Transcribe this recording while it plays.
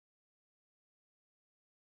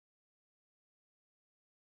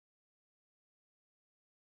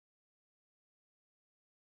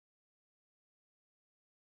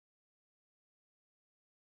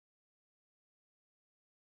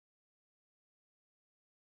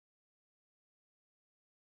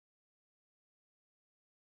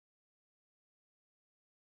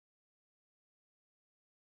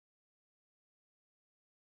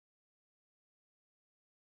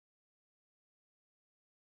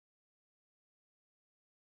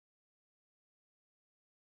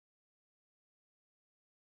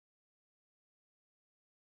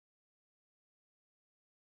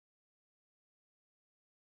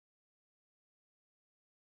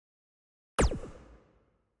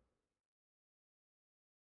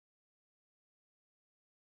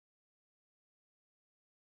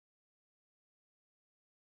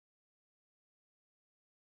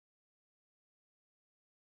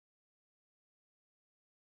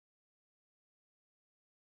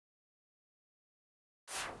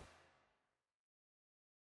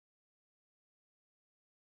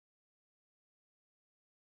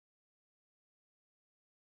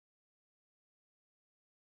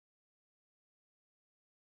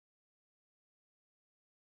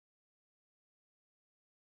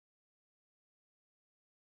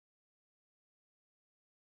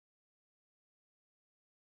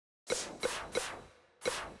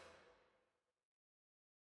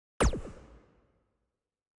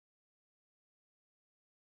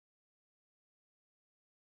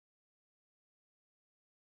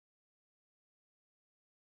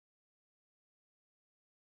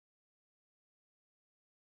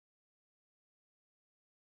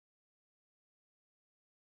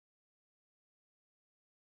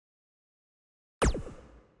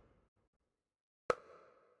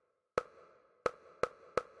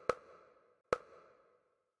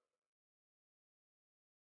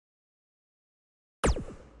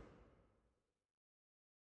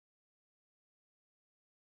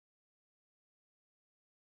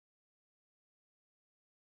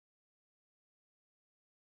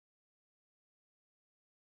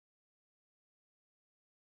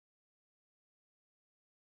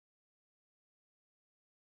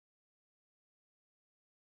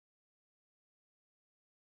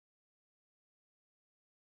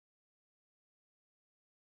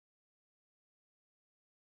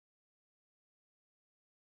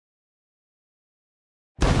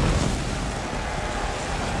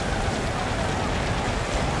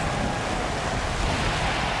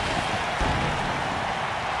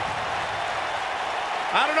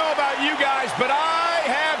know about you guys, but I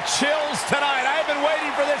have chills tonight. I've been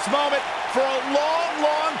waiting for this moment for a long,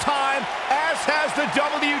 long time, as has the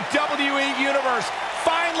WWE Universe.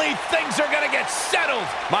 Finally, things are going to get settled.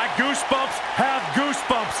 My goosebumps have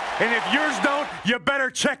goosebumps, and if yours don't, you better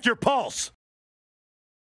check your pulse.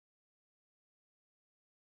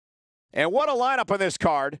 And what a lineup on this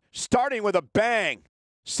card, starting with a bang.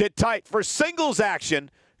 Sit tight for singles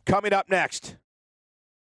action coming up next.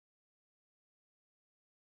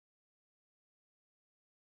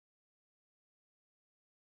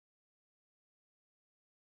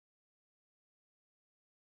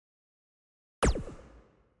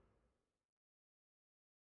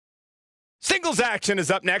 Singles action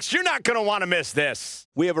is up next. You're not going to want to miss this.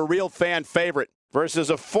 We have a real fan favorite versus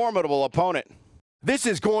a formidable opponent. This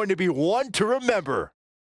is going to be one to remember.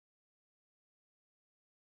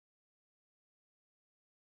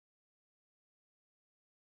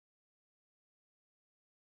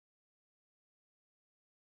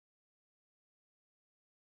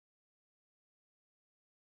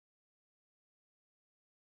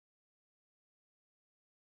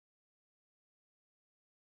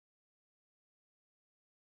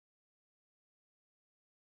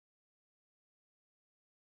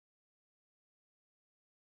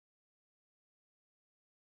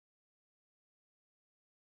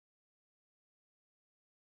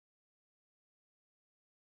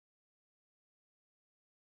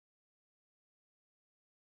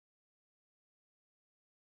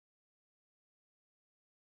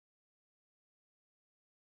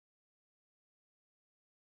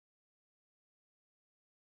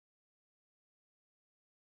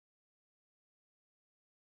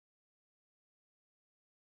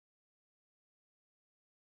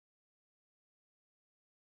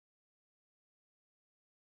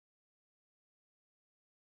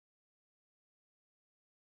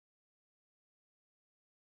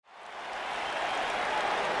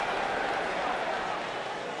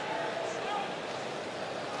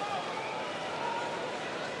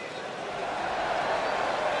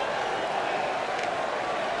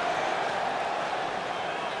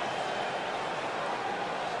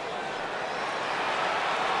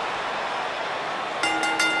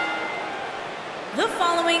 The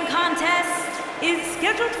following contest is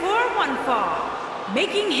scheduled for one fall.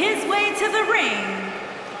 Making his way to the ring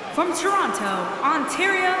from Toronto,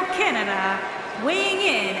 Ontario, Canada, weighing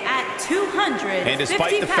in at 250 pounds. And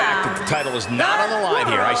despite the fact that the title is not on the line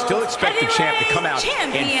here, I still expect the champ to come out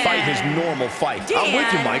and fight his normal fight. I'm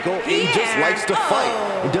with you, Michael. He just likes to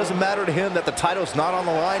fight. It doesn't matter to him that the title's not on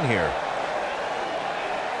the line here.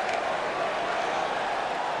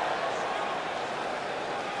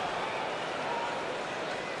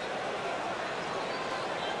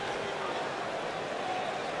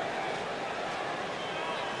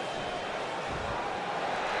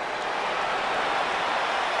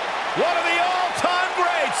 One of the all-time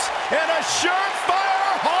greats and a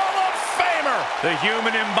surefire Hall of Famer. The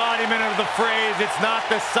human embodiment of the phrase, it's not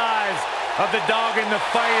the size of the dog in the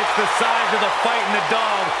fight, it's the size of the fight in the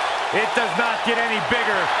dog. It does not get any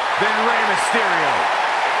bigger than Rey Mysterio.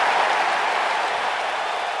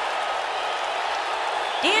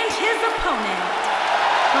 And his opponent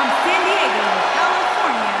from San Diego,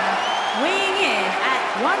 California, weighing in at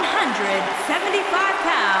 175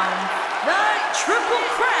 pounds, the Triple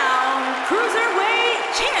Crown Cruiserweight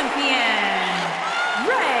Champion,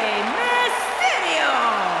 Rey Mysterio.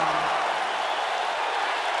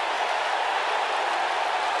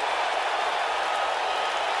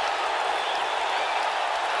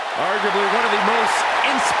 Arguably one of the most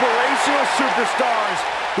inspirational superstars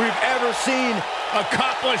we've ever seen.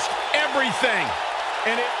 Accomplished everything.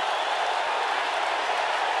 And it...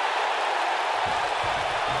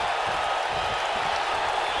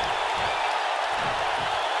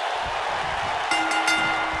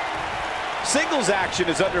 Singles action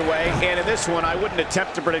is underway, and in this one, I wouldn't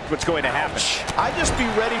attempt to predict what's going to happen. I'd just be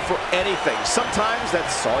ready for anything. Sometimes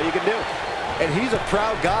that's all you can do. And he's a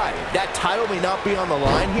proud guy. That title may not be on the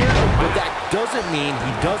line here, but that doesn't mean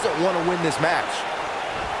he doesn't want to win this match.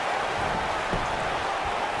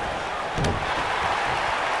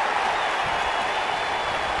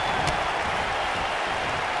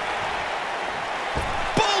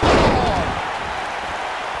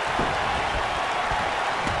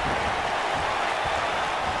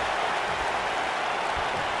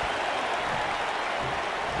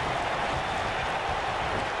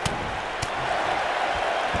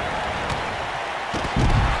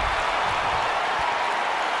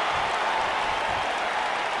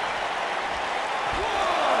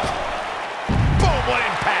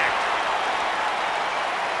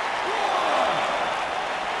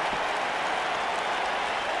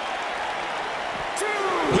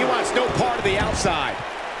 wants no part of the outside.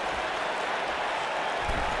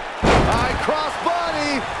 High cross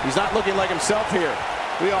body. He's not looking like himself here.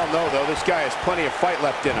 We all know, though, this guy has plenty of fight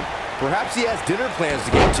left in him. Perhaps he has dinner plans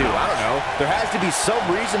to get to. I don't know. There has to be some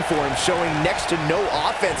reason for him showing next to no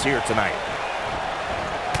offense here tonight.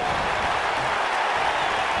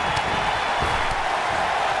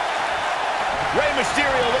 Rey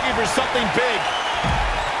Mysterio looking for something big.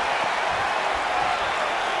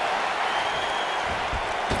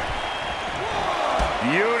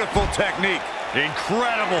 Beautiful technique.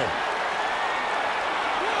 Incredible.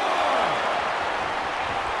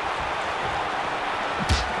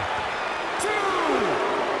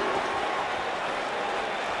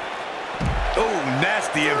 Oh,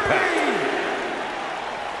 nasty impact.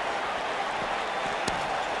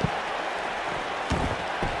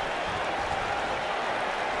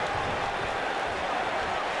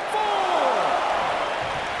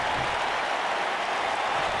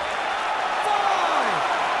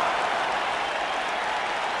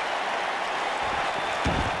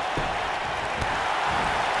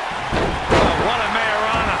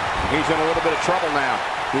 He's in a little bit of trouble now.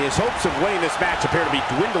 His hopes of winning this match appear to be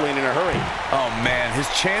dwindling in a hurry. Oh, man, his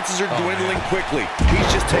chances are dwindling quickly. He's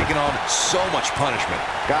just taking on so much punishment.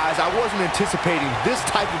 Guys, I wasn't anticipating this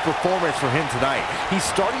type of performance for him tonight. He's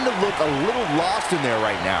starting to look a little lost in there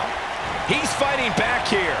right now. He's fighting back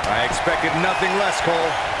here. I expected nothing less,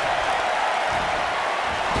 Cole.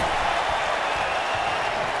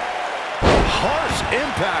 Harsh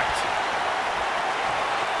impact.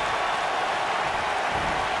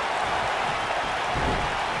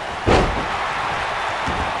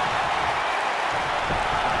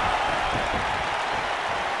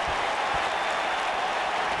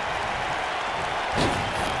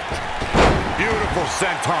 Beautiful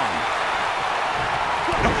senton.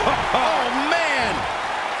 Oh, man!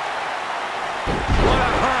 What a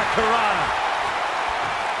hurricanrana.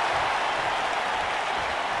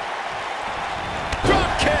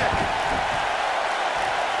 Drop kick.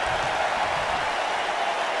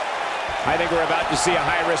 I think we're about to see a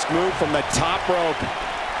high-risk move from the top rope.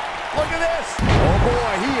 Look at this. Oh,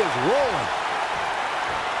 boy, he is rolling.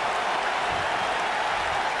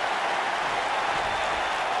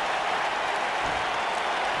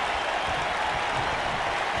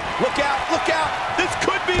 Look out, look out. This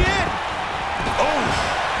could be it. Oh,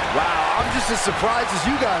 wow, I'm just as surprised as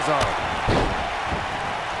you guys are.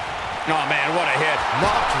 Oh, man, what a hit.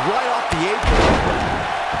 Knocked right off the apron.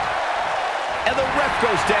 And the ref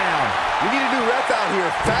goes down. We need a new ref out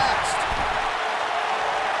here fast.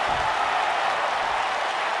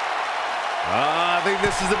 I think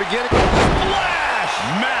this is the beginning. Splash!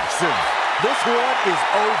 Massive. This one is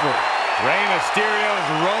over. Rey Mysterio is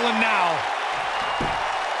rolling now.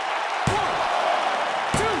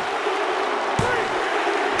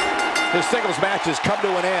 This singles match has come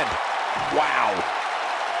to an end. Wow.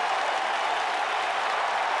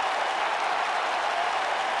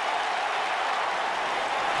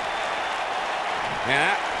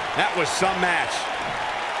 Yeah, that was some match.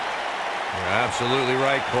 You're absolutely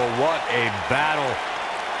right, Cole. What a battle.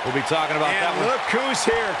 We'll be talking about that one. And look who's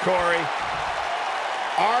here, Corey.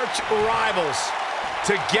 Arch rivals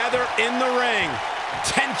together in the ring.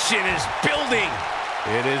 Tension is building.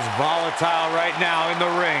 It is volatile right now in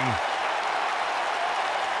the ring.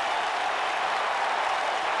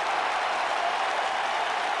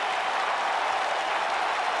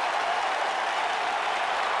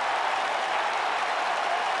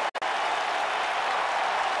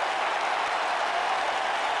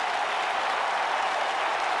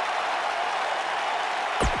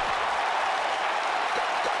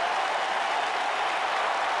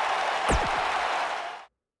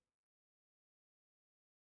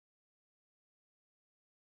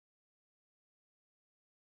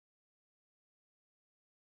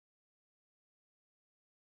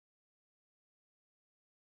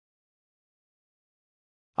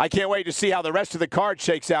 I can't wait to see how the rest of the card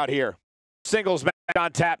shakes out here. Singles match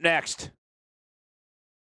on tap next.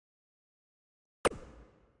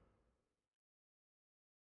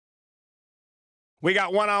 We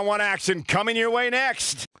got one-on-one action coming your way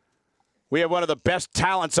next. We have one of the best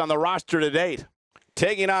talents on the roster to date,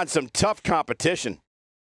 taking on some tough competition.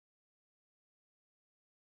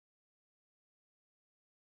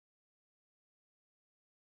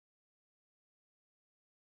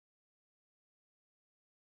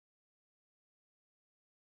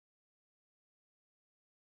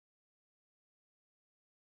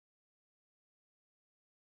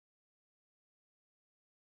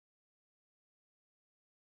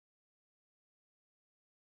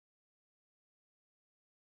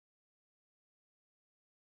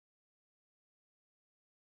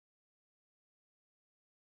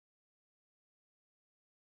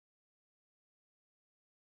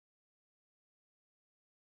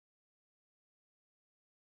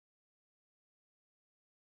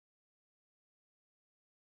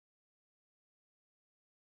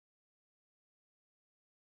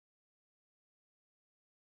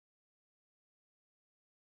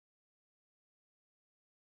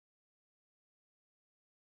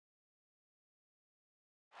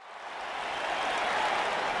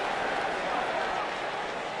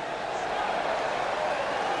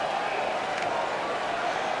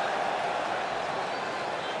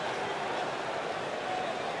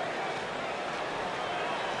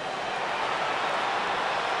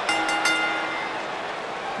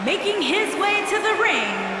 making his way to the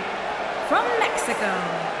ring from Mexico,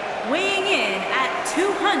 weighing in at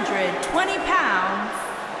 220 pounds,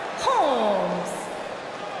 Holmes.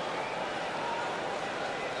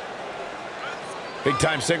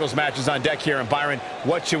 Big-time singles matches on deck here, and Byron,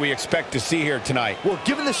 what should we expect to see here tonight? Well,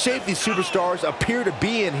 given the shape these superstars appear to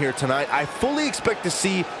be in here tonight, I fully expect to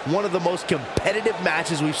see one of the most competitive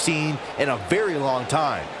matches we've seen in a very long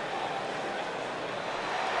time.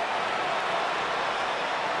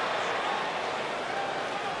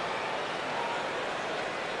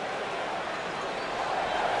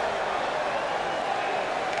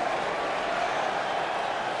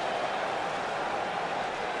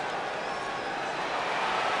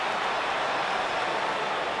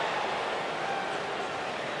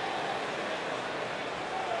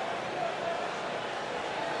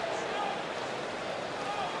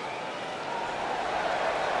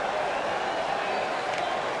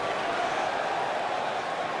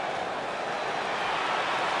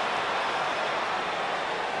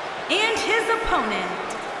 And his opponent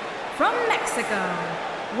from Mexico,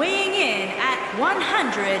 weighing in at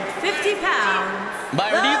 150 pounds.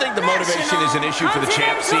 Byron, do you think the motivation is an issue for the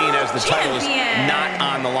champ, seeing as the title is not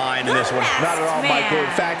on the line in this one? Not at all, Michael.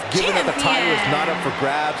 In fact, given that the title is not up for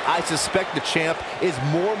grabs, I suspect the champ is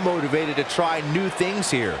more motivated to try new things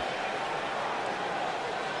here.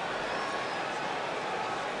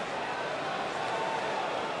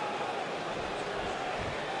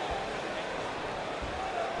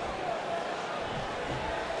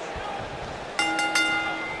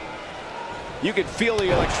 You can feel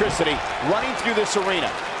the electricity running through this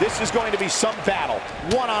arena. This is going to be some battle.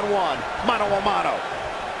 One-on-one, mano-a-mano.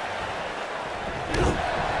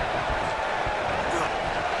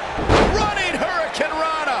 Running Hurricane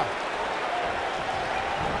Rana.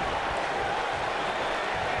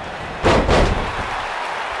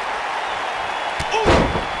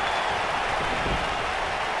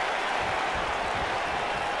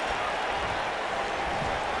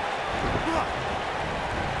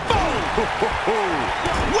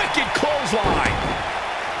 Wicked clothesline.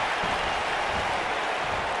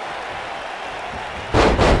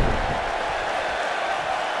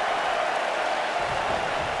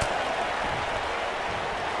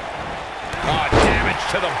 Oh, damage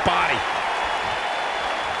to the body.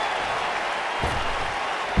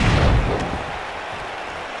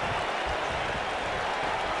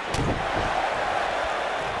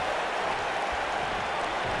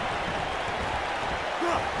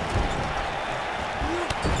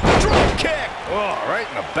 Oh, right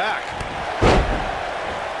in the back.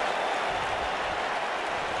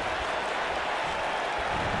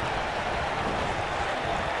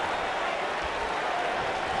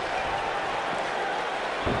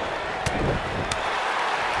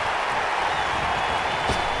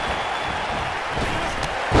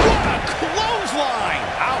 What a clothesline!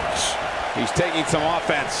 Ouch! He's taking some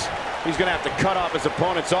offense. He's going to have to cut off his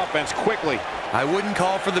opponent's offense quickly. I wouldn't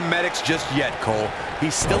call for the medics just yet, Cole. He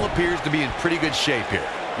still appears to be in pretty good shape here.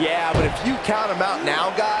 Yeah, but if you count him out now,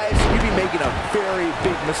 guys, you'd be making a very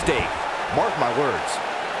big mistake. Mark my words.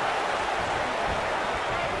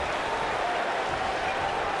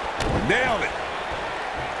 Nailed it.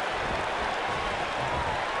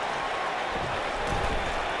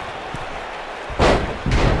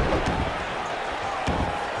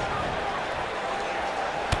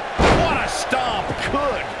 What a stomp!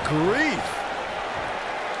 Good grief!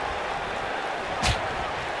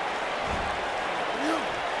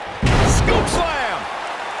 Scoop slam!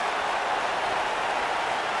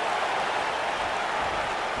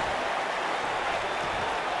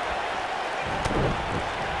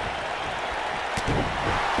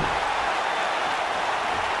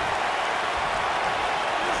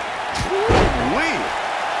 Woo-wee!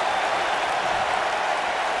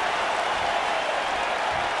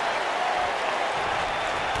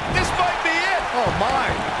 This might be it! Oh my!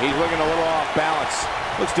 He's looking a little off balance.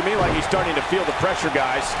 Looks to me like he's starting to feel the pressure,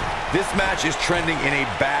 guys. This match is trending in a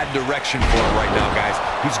bad direction for him right now, guys.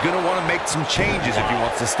 He's going to want to make some changes if he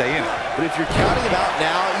wants to stay in it. But if you're counting him out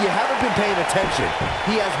now, you haven't been paying attention.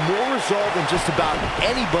 He has more resolve than just about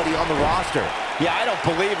anybody on the roster. Yeah, I don't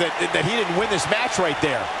believe that he didn't win this match right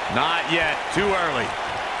there. Not yet. Too early.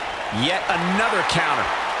 Yet another counter.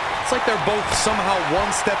 It's like they're both somehow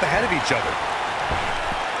one step ahead of each other.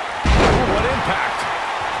 What impact!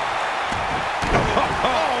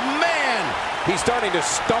 Oh, man! He's starting to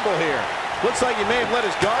stumble here. Looks like he may have let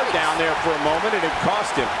his guard down there for a moment, and it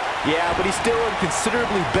cost him. Yeah, but he's still in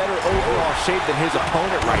considerably better overall shape than his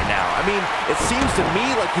opponent right now. I mean, it seems to me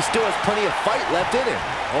like he still has plenty of fight left in him.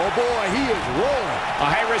 Oh, boy, he is rolling. A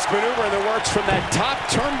high-risk maneuver in the works from that top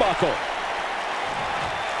turnbuckle.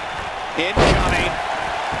 Incoming.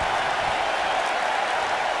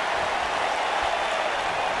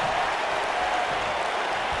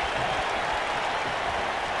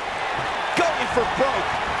 Going for broke.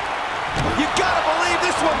 You gotta believe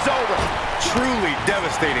this one's over. Truly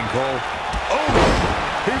devastating, Cole. Oh,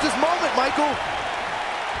 here's his moment, Michael.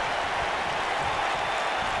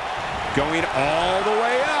 Going all the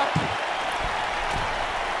way up.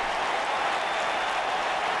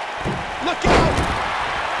 Look out!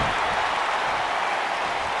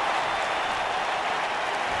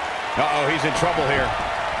 Uh-oh, he's in trouble here.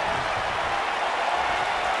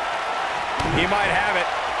 He might have it.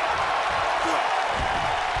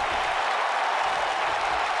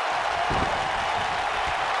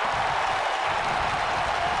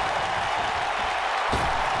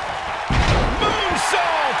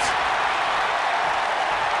 Moonsault!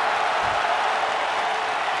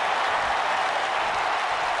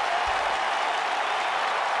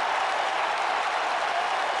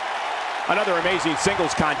 Another amazing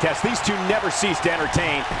singles contest. These two never cease to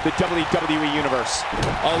entertain the WWE Universe.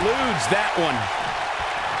 Eludes that one.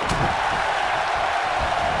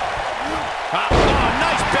 Oh,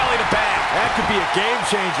 nice belly to back. That could be a game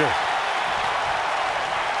changer.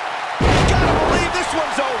 You gotta believe this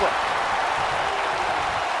one's over.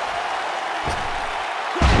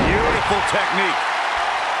 Beautiful technique.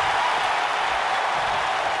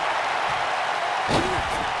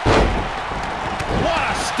 What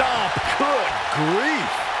a stomp. Good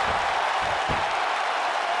grief.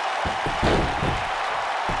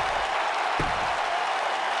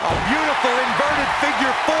 A beautiful inverted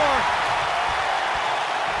figure four.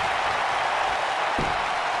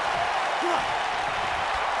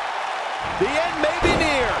 The end may be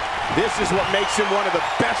near. This is what makes him one of the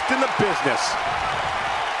best in the business.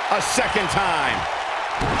 A second time.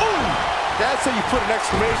 Ooh, that's how you put an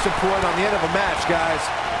exclamation point on the end of a match, guys.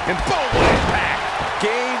 And boom, what impact.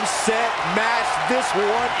 Game, set, match. This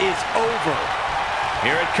one is over.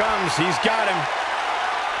 Here it comes. He's got him.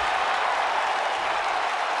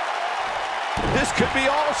 This could be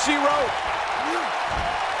all she wrote.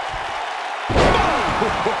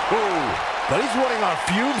 But he's running on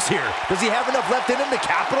fumes here. Does he have enough left in him to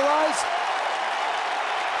capitalize?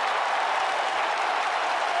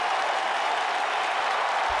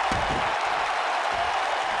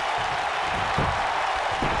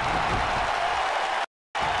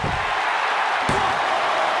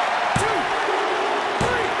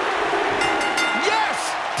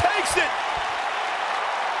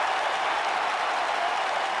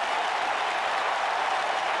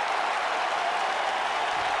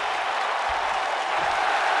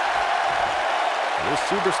 This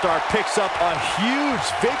superstar picks up a huge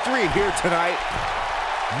victory here tonight.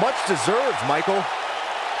 Much deserved, Michael.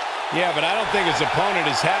 Yeah, but I don't think his opponent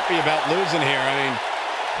is happy about losing here. I mean,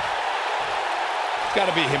 he's got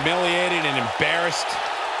to be humiliated and embarrassed.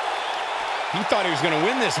 He thought he was going to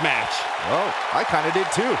win this match. Oh, I kind of did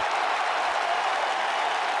too.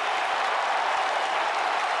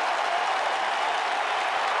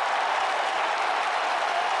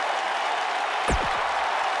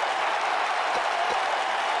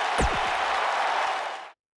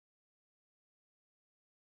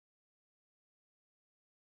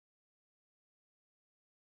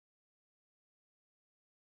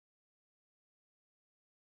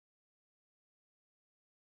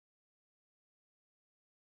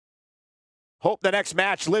 Hope the next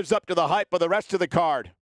match lives up to the hype of the rest of the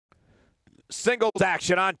card. Singles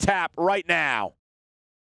action on tap right now.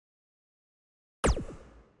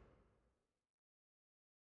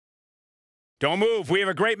 Don't move. We have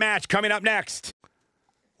a great match coming up next.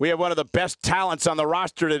 We have one of the best talents on the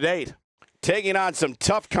roster to date, taking on some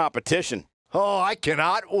tough competition. Oh, I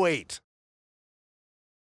cannot wait.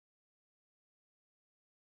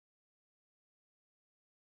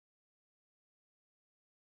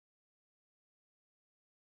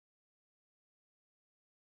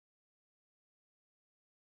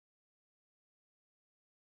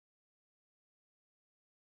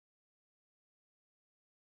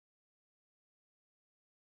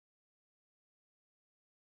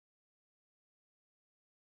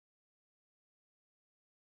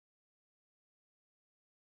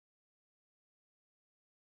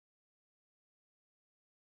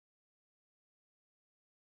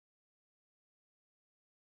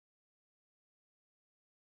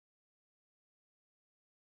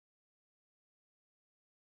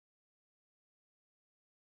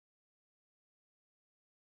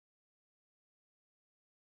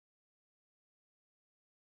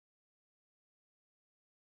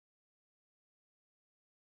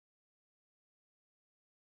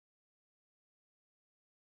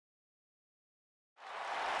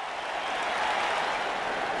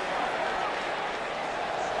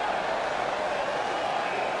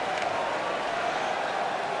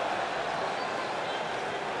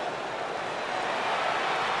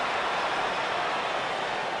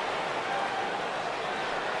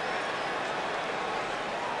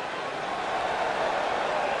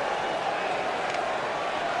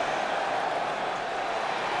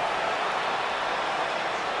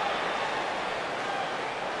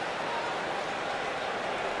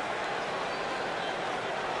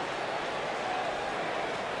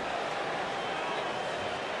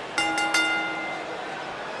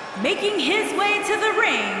 making his way to the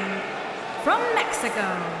ring from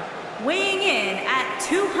Mexico, weighing in at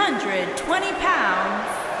 220 pounds,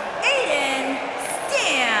 Aiden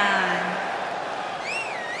Stan.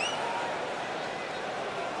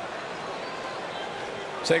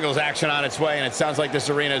 Singles action on its way, and it sounds like this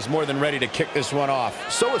arena is more than ready to kick this one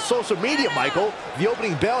off. So is social media, Michael. The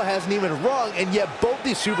opening bell hasn't even rung, and yet both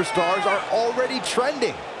these superstars are already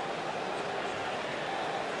trending.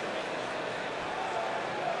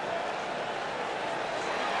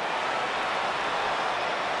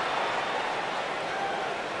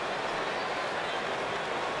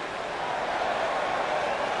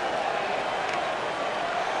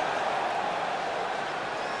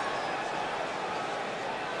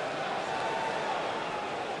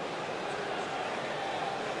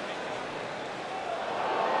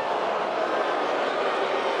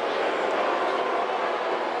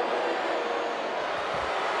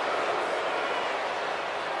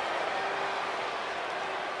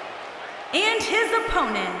 And his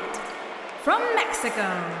opponent, from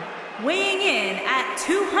Mexico, weighing in at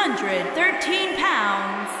 213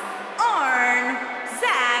 pounds, Arn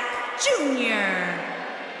Zach Jr.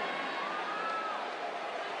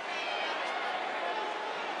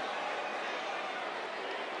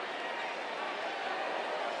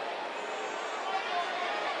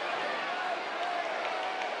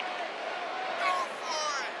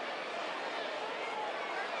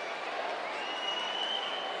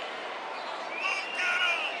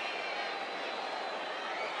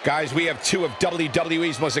 Guys, we have two of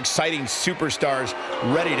WWE's most exciting superstars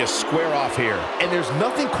ready to square off here. And there's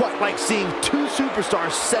nothing quite like seeing two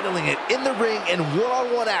superstars settling it in the ring in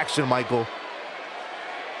one-on-one action, Michael.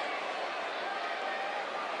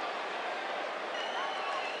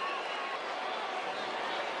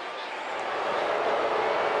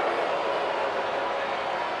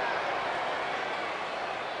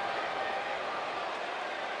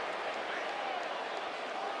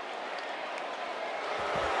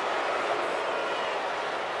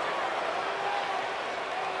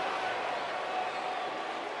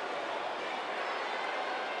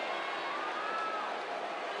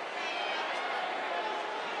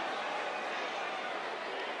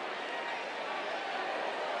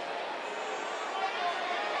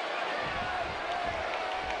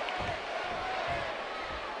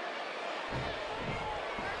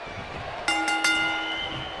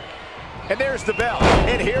 And there's the bell,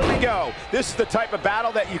 and here we go. This is the type of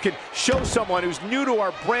battle that you can show someone who's new to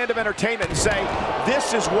our brand of entertainment and say,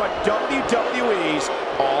 this is what WWE's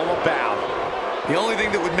all about. The only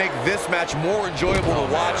thing that would make this match more enjoyable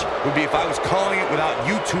to watch would be if I was calling it without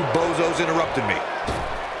you two bozos interrupting me.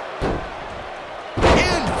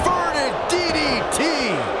 Inverted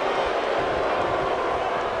DDT!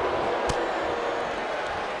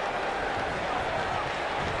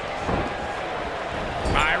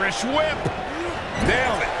 Irish whip.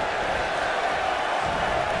 Nailed it.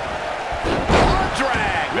 Arm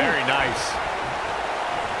drag. Very nice.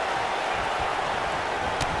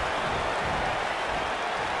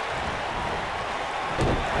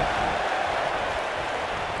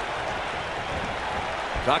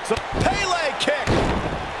 Knocks up. Pele kick.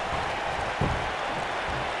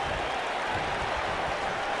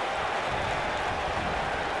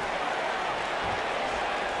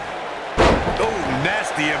 Oh,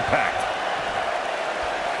 nasty impact.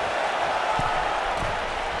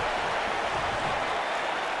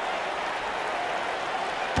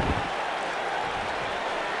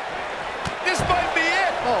 This might be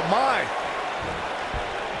it. Oh, my.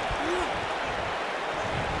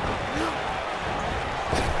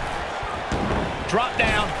 Drop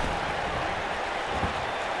down.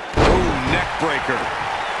 Oh, neck breaker.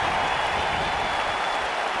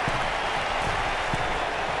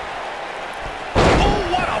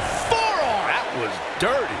 Oh, what a forearm. That was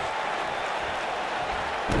dirty.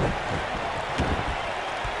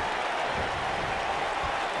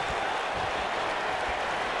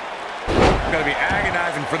 Gotta be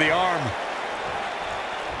agonizing for the arm.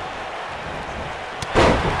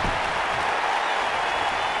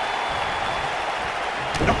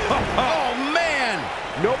 Oh, man.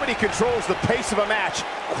 Nobody controls the pace of a match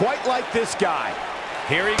quite like this guy.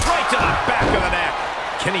 Here he right to the back of the neck.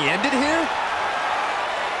 Can he end it here?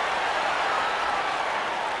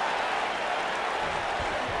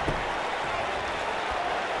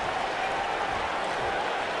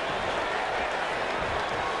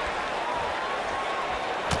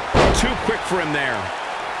 Too quick for him there.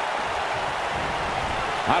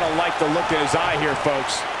 I don't like the look in his eye here,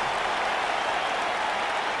 folks.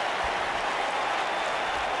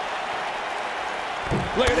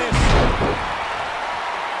 Look at this.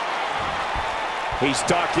 He's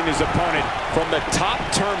stalking his opponent from the top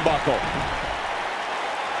turnbuckle.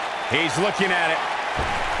 He's looking at it.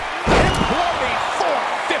 Imploding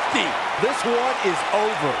 450. This one is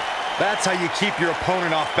over. That's how you keep your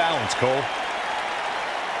opponent off balance, Cole.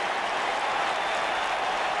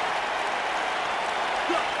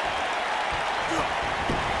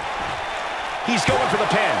 He's going for the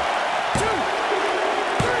pin. 2,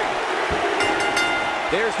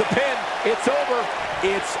 3. There's the pin. It's over.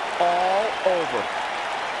 It's all over.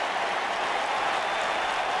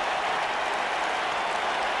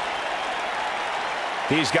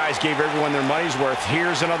 These guys gave everyone their money's worth.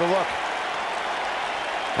 Here's another look.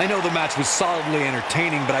 I know the match was solidly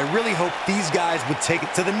entertaining, but I really hope these guys would take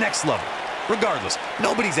it to the next level. Regardless,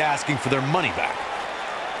 nobody's asking for their money back.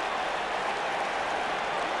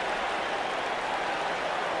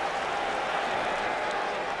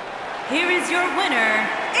 Here is your winner,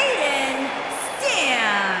 Aiden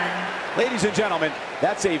Stan. Ladies and gentlemen,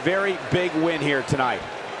 that's a very big win here tonight.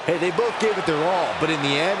 Hey, they both gave it their all, but in the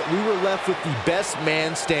end, we were left with the best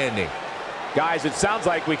man standing. Guys, it sounds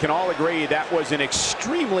like we can all agree that was an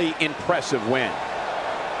extremely impressive win.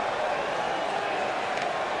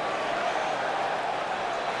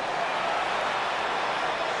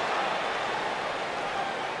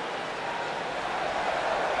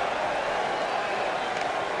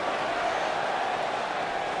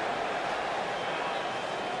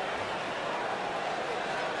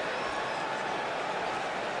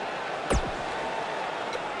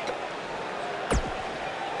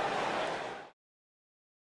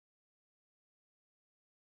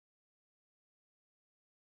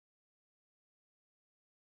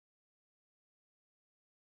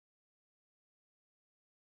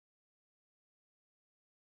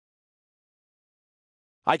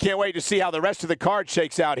 I can't wait to see how the rest of the card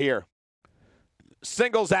shakes out here.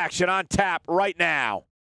 Singles action on tap right now.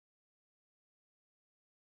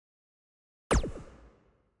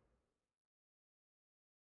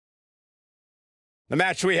 The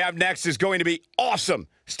match we have next is going to be awesome.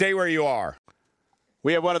 Stay where you are.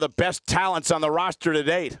 We have one of the best talents on the roster to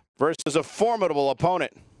date versus a formidable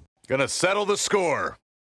opponent. Gonna settle the score.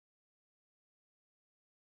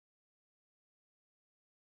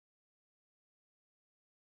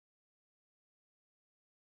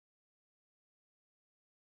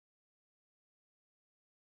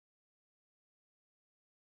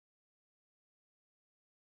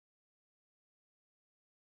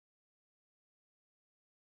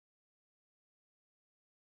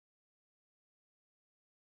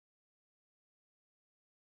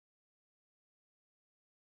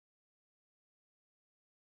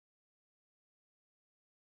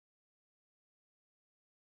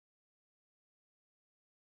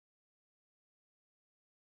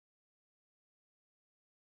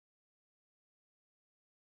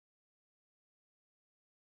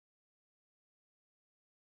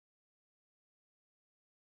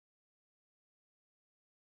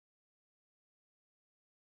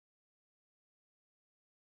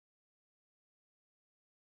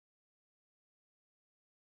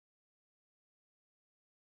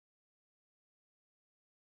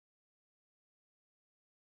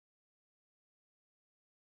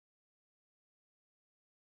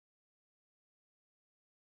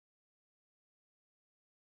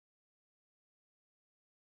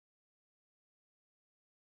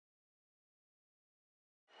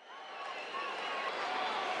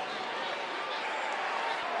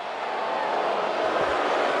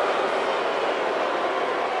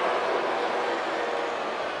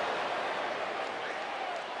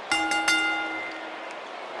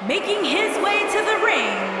 Making his way to the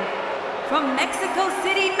ring from Mexico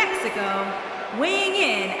City, Mexico, weighing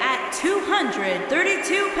in at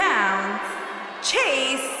 232 pounds,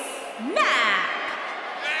 Chase Mack.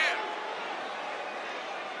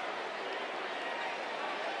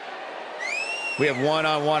 We have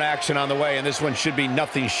one-on-one action on the way, and this one should be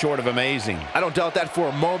nothing short of amazing. I don't doubt that for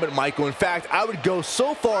a moment, Michael. In fact, I would go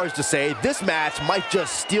so far as to say this match might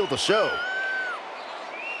just steal the show.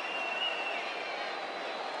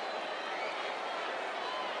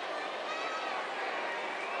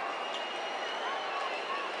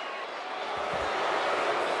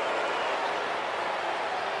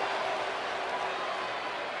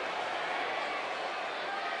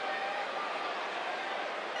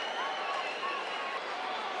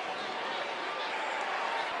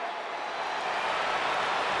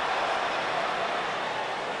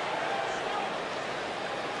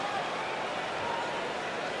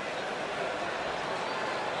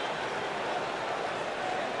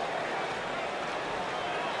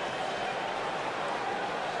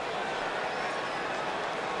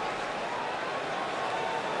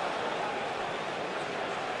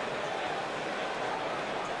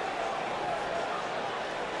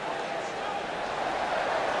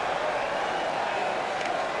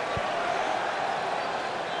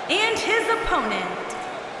 And his opponent,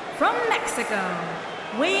 from Mexico,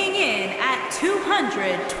 weighing in at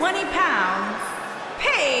 220 pounds,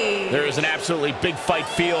 Paige. There is an absolutely big fight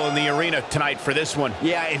feel in the arena tonight for this one.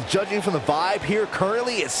 Yeah, and judging from the vibe here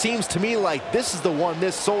currently, it seems to me like this is the one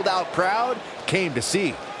this sold-out crowd came to see.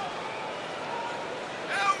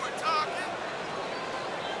 Now we're talking.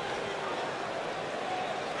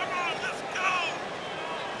 Come on, let's go.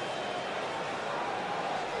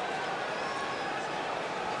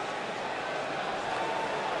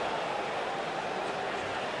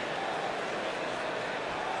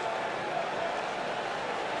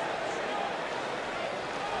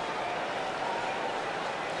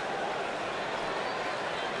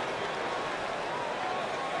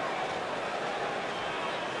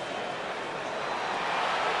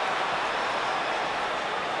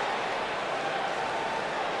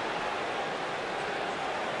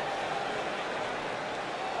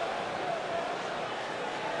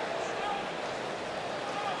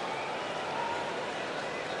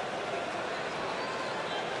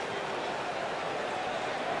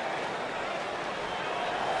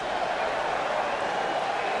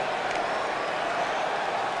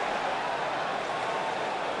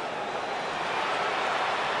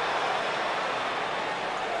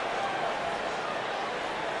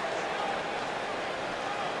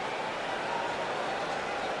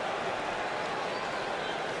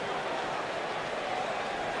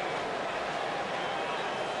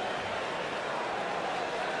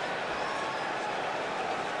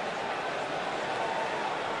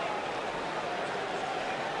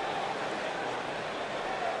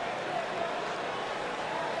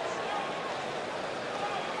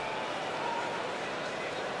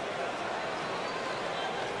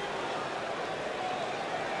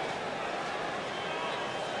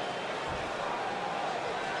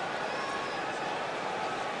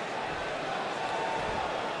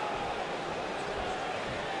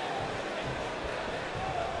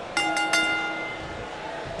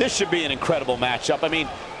 This should be an incredible matchup. I mean,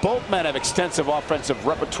 both men have extensive offensive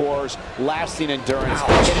repertoires, lasting endurance,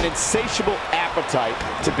 and an insatiable appetite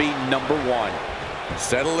to be number one.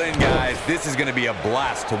 Settle in, guys. This is going to be a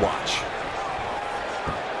blast to watch.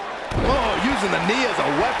 Oh, using the knee as a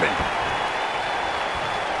weapon.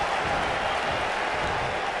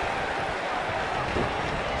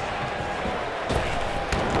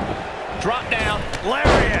 Drop down,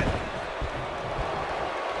 lariat.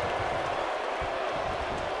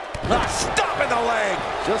 Stop in the leg.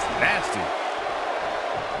 Just nasty.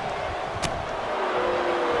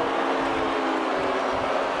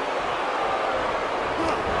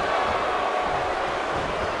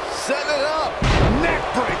 Set it up. Neck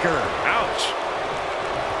breaker. Ouch.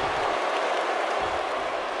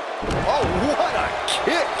 Oh, what a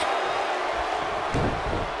kick.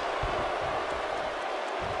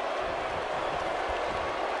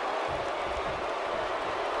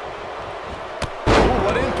 Ooh,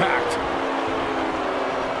 what impact.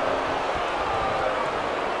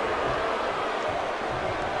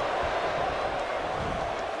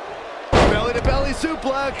 Belly-to-belly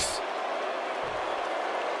suplex.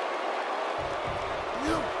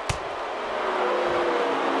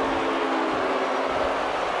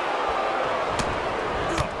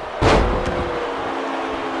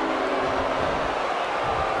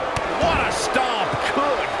 What a stomp.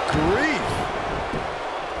 Good grief.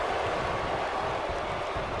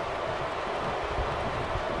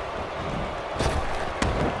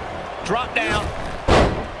 Drop down.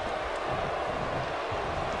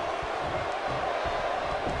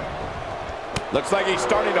 Looks like he's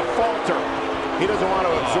starting to falter. He doesn't want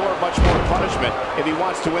to absorb much more punishment if he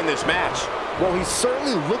wants to win this match. Well, he's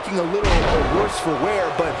certainly looking a little worse for wear,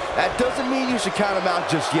 but that doesn't mean you should count him out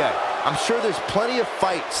just yet. I'm sure there's plenty of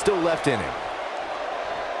fight still left in him.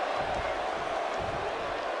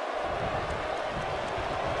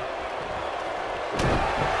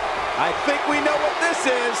 I think we know what this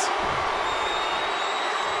is.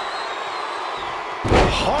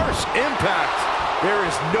 Harsh impact. There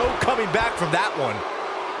is no coming back from that one.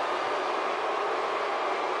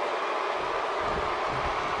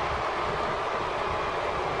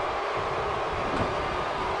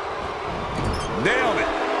 Nailed it.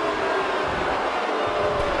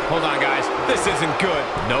 Hold on, guys. This isn't good.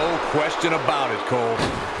 No question about it, Cole.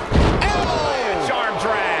 Avalanche arm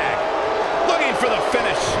drag. Looking for the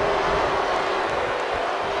finish.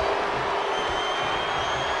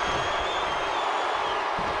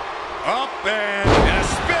 Up and a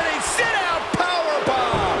spinning sit-out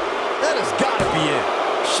powerbomb. That has got to be it.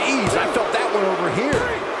 Jeez, I felt that one over here.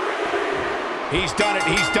 He's done it.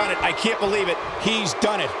 He's done it. I can't believe it. He's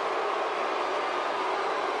done it.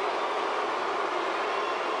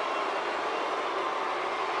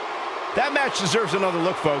 That match deserves another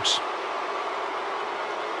look, folks.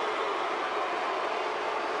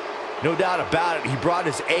 No doubt about it, he brought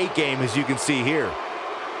his A game, as you can see here.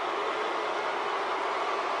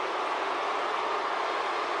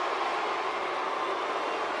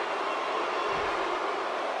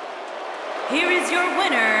 Here is your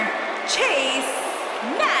winner, Chase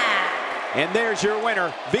Mack. And there's your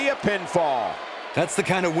winner via pinfall. That's the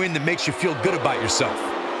kind of win that makes you feel good about yourself.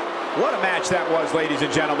 What a match that was, ladies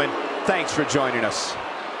and gentlemen. Thanks for joining us.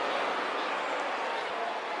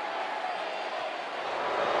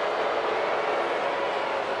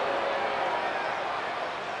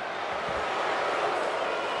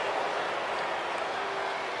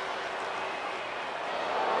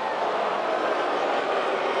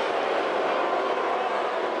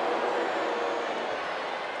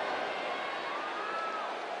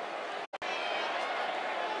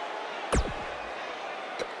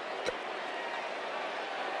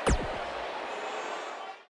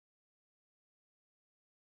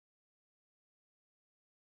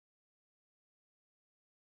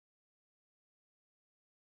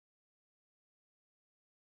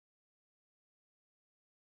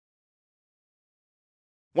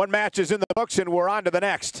 One match is in the books, and we're on to the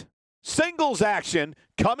next. Singles action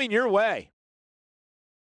coming your way.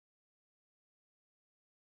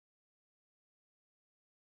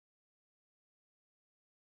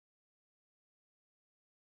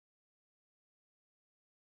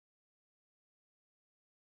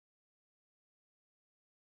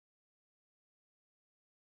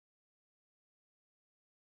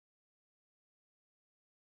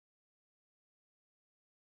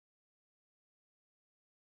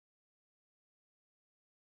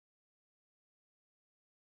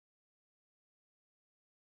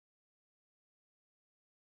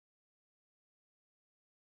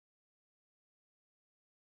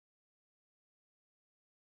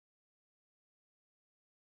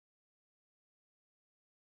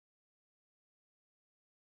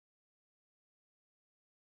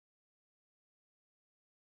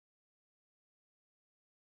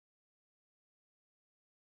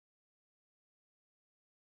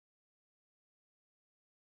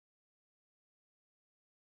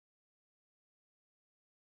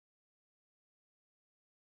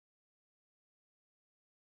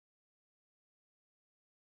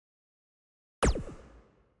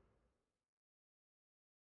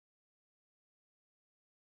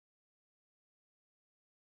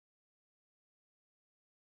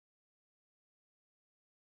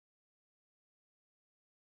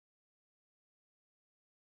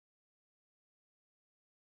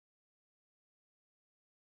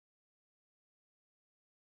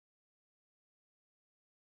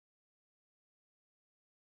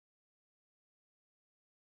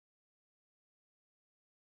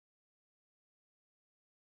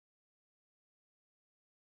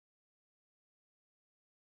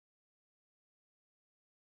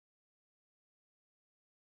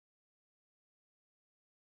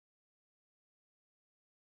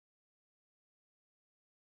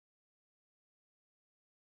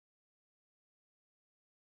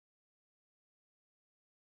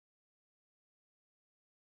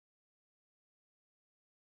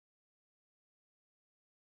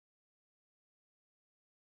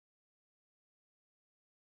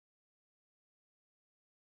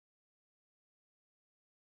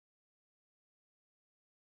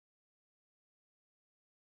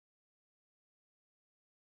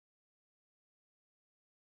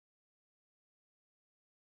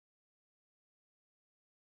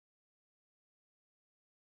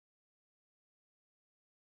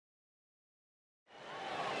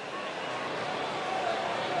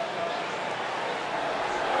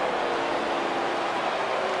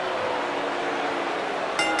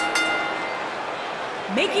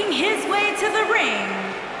 Making his way to the ring,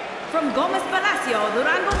 from Gómez Palacio,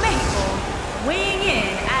 Durango, Mexico, weighing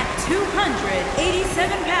in at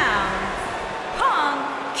 287 pounds,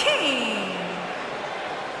 Punk King.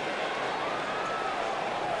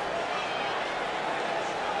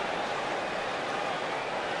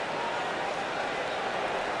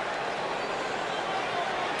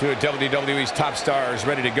 Two of WWE's top stars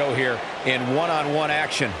ready to go here in one-on-one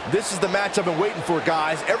action. This is the match I've been waiting for,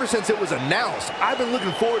 guys. Ever since it was announced, I've been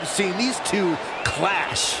looking forward to seeing these two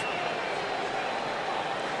clash.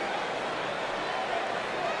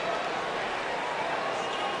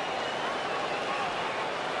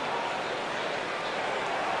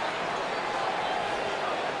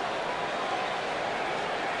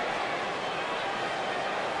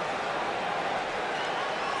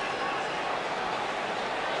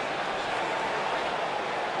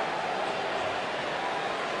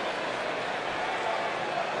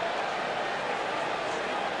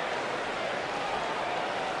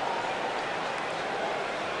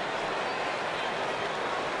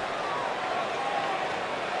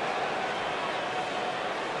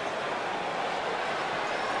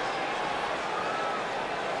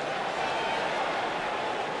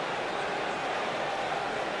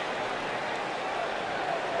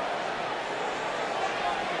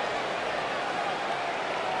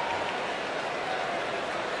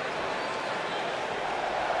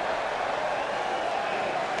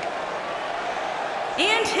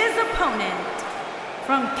 his opponent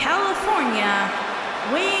from California,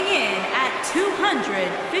 weighing in at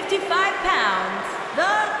 255 pounds,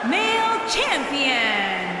 the male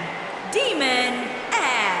champion, Demon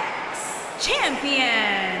X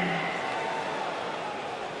Champion.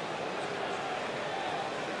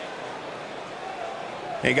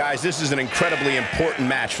 Hey guys, this is an incredibly important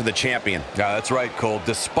match for the champion. Yeah, that's right, Cole.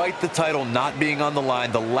 Despite the title not being on the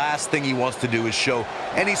line, the last thing he wants to do is show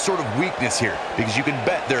any sort of weakness here, because you can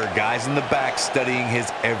bet there are guys in the back studying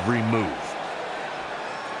his every move.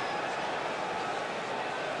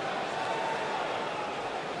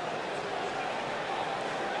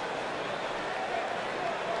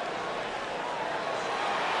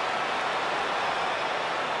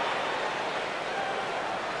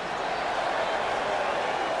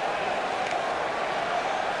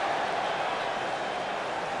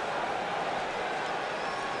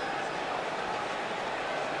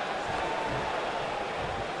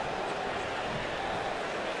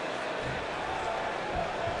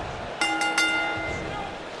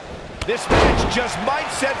 This match just might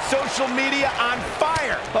set social media on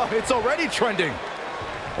fire. Oh, it's already trending.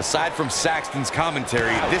 Aside from Saxton's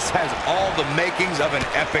commentary, this has all the makings of an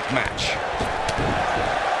epic match.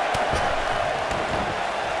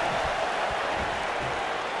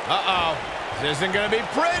 Uh-oh. This isn't going to be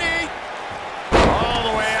pretty.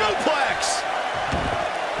 All the way out. Suplex.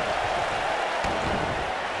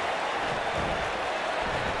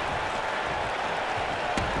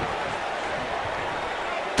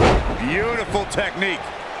 Beautiful technique.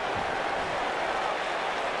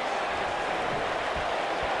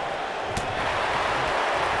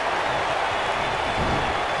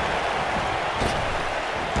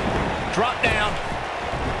 Drop down.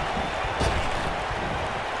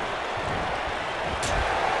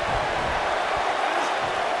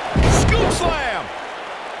 Scoop slam.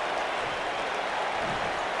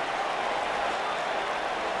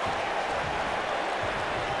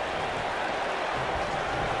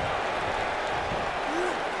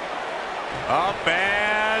 Up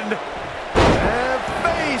and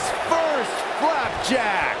Face first,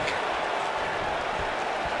 flapjack.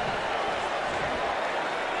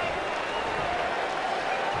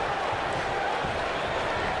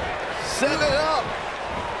 Set it up.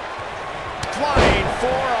 Flying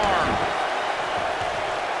forearm.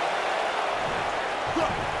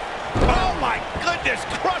 Oh my goodness,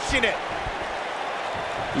 crushing it.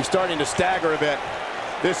 He's starting to stagger a bit.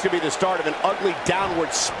 This could be the start of an ugly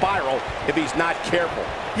downward spiral if he's not careful.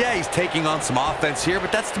 Yeah, he's taking on some offense here,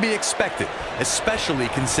 but that's to be expected, especially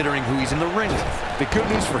considering who he's in the ring with. The good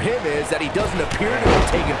news for him is that he doesn't appear to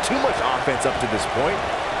have taken too much offense up to this point,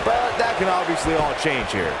 but that can obviously all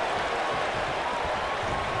change here.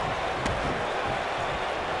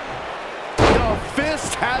 The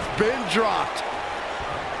fist has been dropped.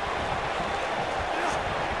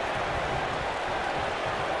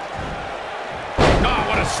 Oh,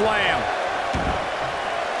 what a slam.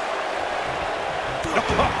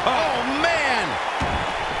 Oh, man.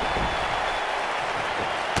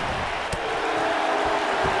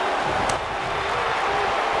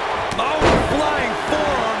 Oh, flying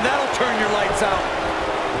forearm, that'll turn your lights out.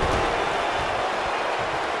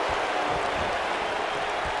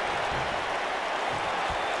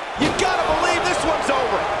 You gotta believe this one's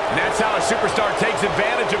over. And that's how a superstar takes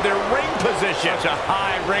advantage of their ring position. such a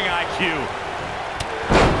high ring IQ.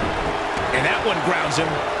 And that one grounds him.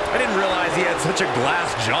 I didn't realize he had such a glass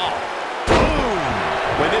jaw. Boom!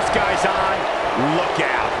 When this guy's on, look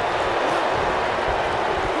out.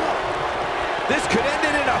 This could end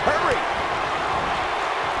it in a hurry.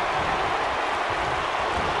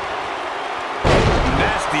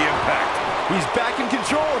 Nasty impact. He's back in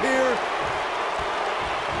control here.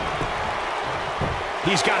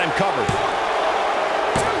 He's got him covered.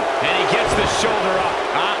 And he gets the shoulder up.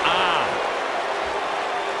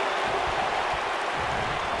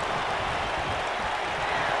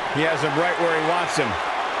 He has him right where he wants him.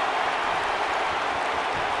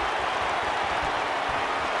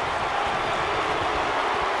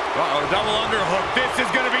 Uh-oh, double underhook. This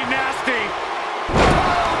is going to be nasty.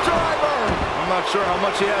 Driver. I'm not sure how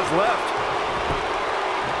much he has left.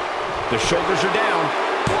 The shoulders are down.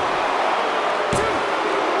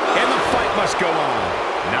 And the fight must go on.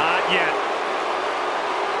 Not yet.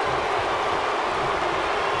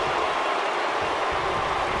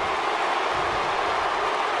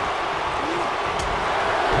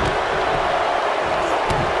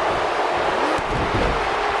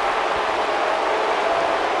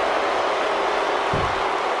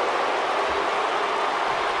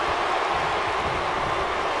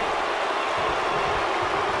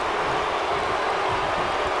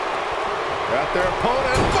 Got their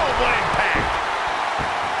opponent.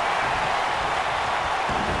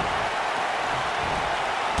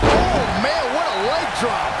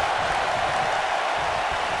 drop.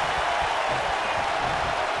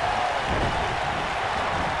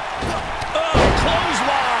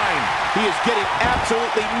 Clothesline! He is getting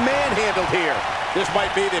absolutely manhandled here. This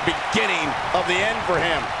might be the beginning of the end for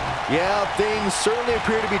him. Yeah, things certainly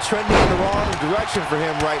appear to be trending in the wrong direction for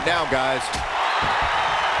him right now, guys.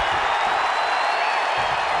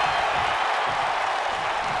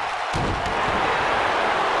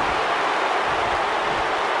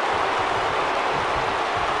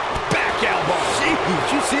 Back elbow. Jeez,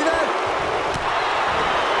 did you see that?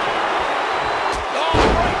 Oh,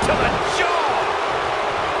 right to the jaw.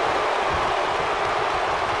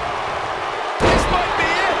 This might be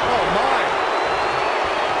it. Oh, my.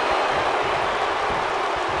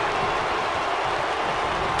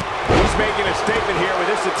 He's making a statement here with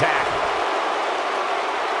this attack.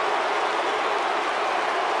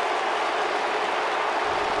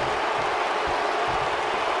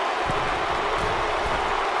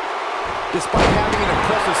 Despite having an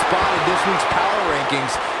impressive spot in this week's power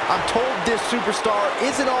rankings, I'm told this superstar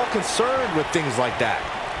isn't all concerned with things like that.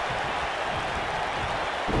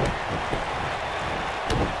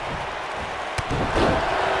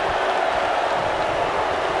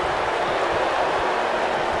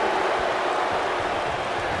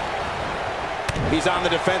 He's on the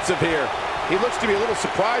defensive here. He looks to be a little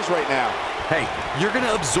surprised right now. Hey, you're going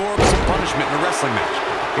to absorb some punishment in a wrestling match.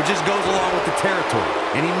 It just goes along with the territory,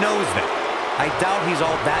 and he knows that. I doubt he's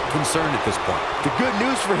all that concerned at this point. The good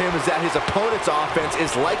news for him is that his opponent's offense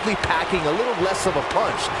is likely packing a little less of a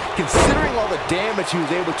punch, considering all the damage he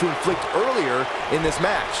was able to inflict earlier in this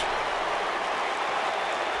match.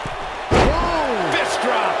 Boom! Fist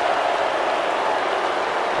drop.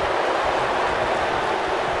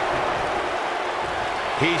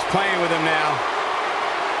 He's playing with him now.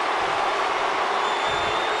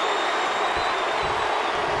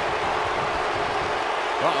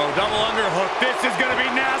 Uh-oh, double underhook. This is going to be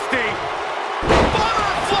nasty.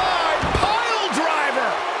 Butterfly pile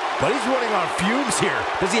driver. But he's running on fumes here.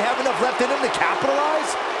 Does he have enough left in him to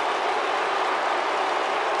capitalize?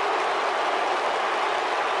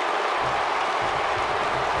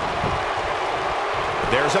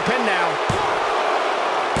 There's a pin now.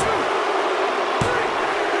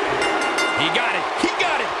 He got it. He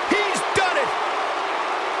got it. He's done it.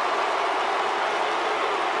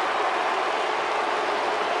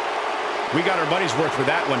 We got our money's worth for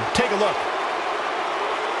that one. Take a look.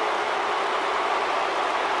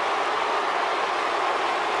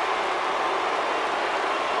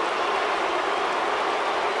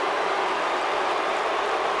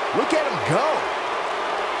 Look at him go.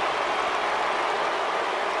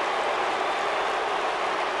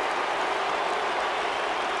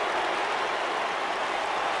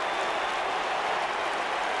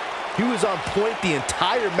 He was on point the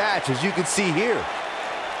entire match, as you can see here.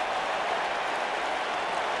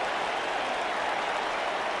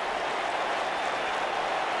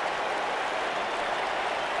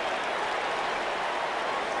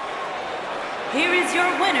 Here is your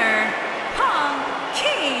winner,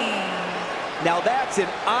 King. Now that's an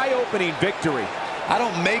eye-opening victory. I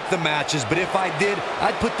don't make the matches, but if I did,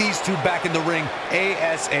 I'd put these two back in the ring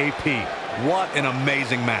ASAP. What an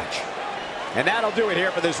amazing match. And that'll do it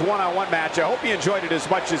here for this one-on-one match. I hope you enjoyed it as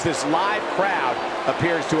much as this live crowd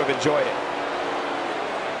appears to have enjoyed it.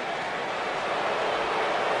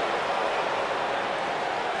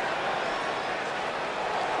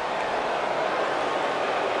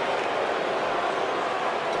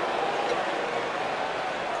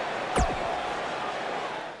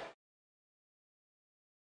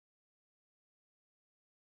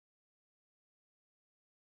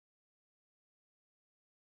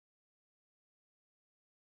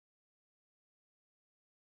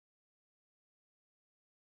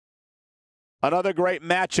 Another great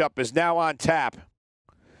matchup is now on tap.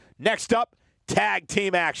 Next up, tag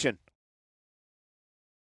team action.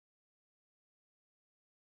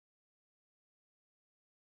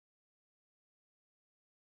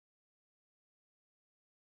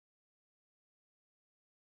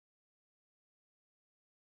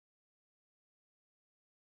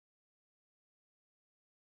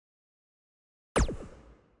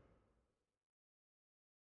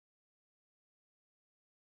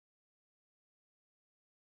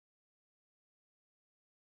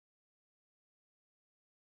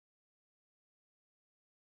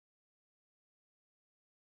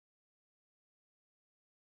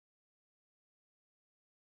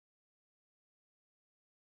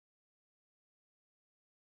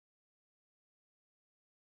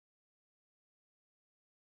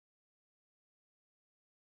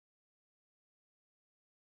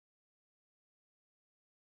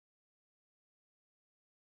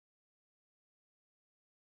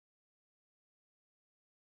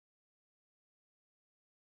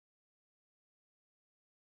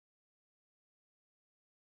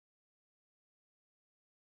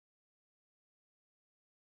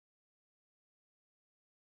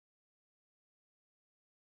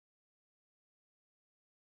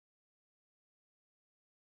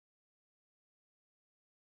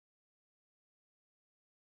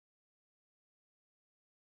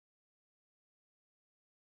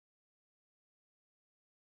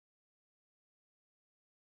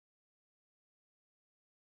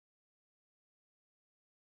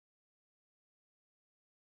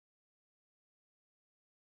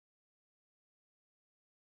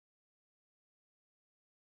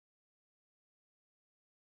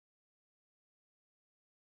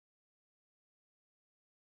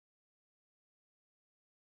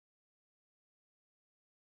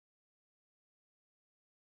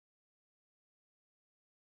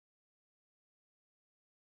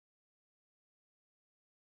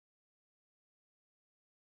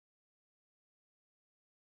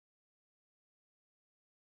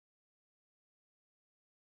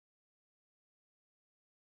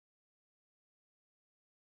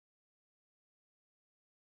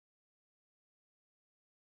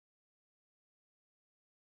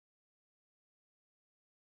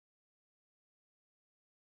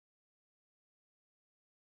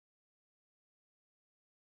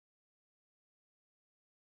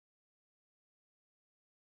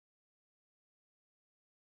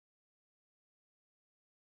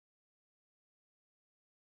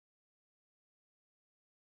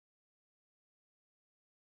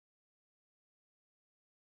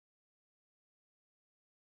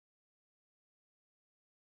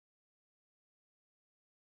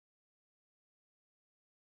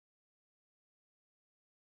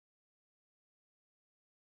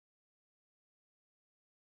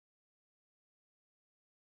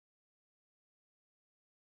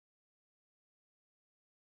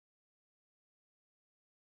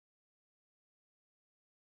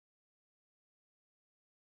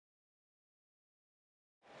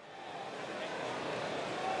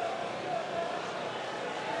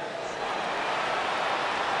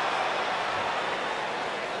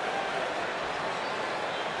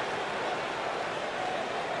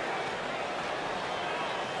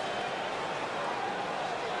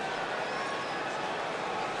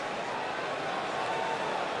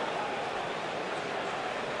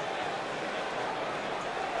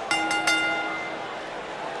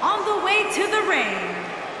 the way to the ring,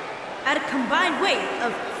 at a combined weight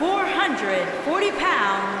of 440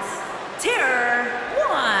 pounds, Terror 1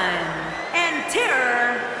 and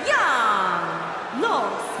Terror Young,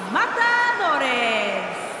 Los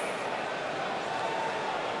Matadores.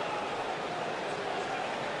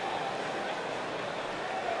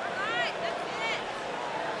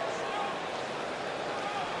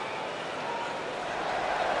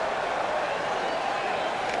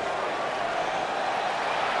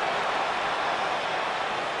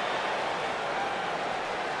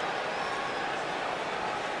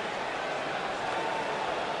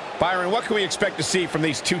 Byron, what can we expect to see from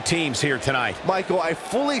these two teams here tonight? Michael, I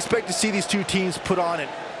fully expect to see these two teams put on it.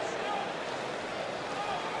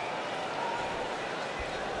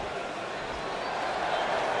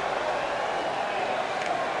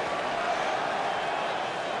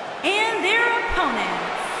 And their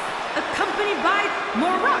opponents, accompanied by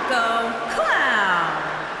Morocco Clown,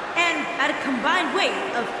 and at a combined weight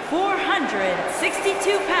of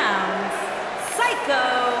 462 pounds,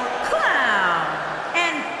 Psycho Clown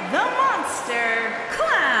and the Monster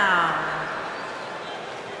Clown.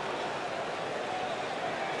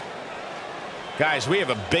 Guys, we have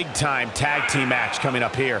a big-time tag team match coming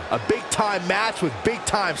up here. A big-time match with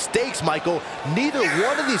big-time stakes, Michael. Neither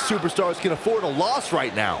one of these superstars can afford a loss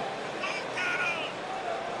right now.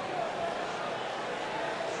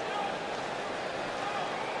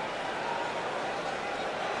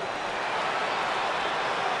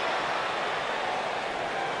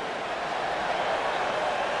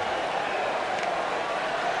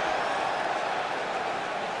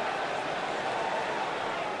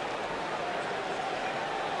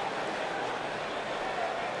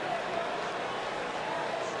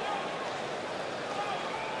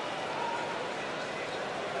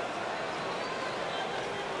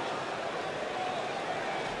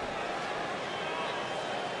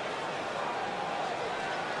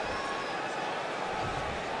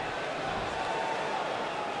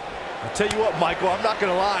 I'll tell you what, Michael, I'm not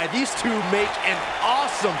going to lie. These two make an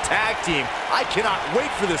awesome tag team. I cannot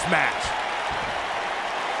wait for this match.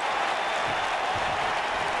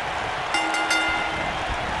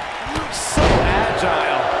 So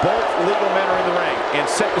agile. Both legal men are in the ring and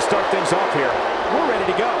set to start things off here. We're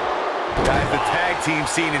ready to go. Guys, the tag team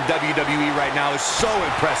scene in WWE right now is so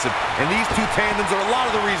impressive, and these two tandems are a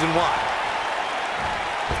lot of the reason why.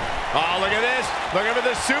 Oh, look at this. Look at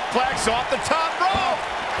the suplex off the top rope.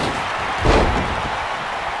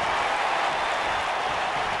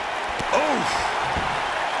 Oof.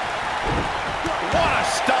 What a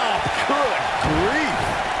stomp. Good grief.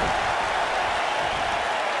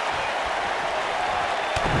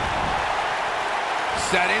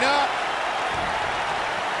 Setting up.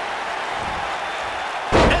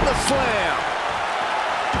 And the slam.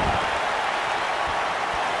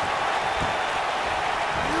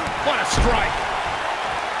 What a strike.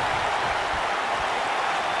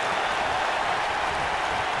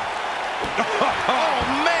 Oh,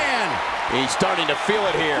 man. He's starting to feel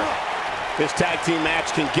it here. This tag team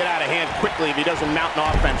match can get out of hand quickly if he doesn't mount an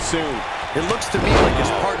offense soon. It looks to me like his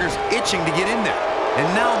partner's itching to get in there, and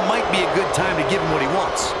now might be a good time to give him what he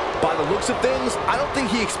wants. By the looks of things, I don't think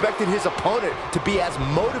he expected his opponent to be as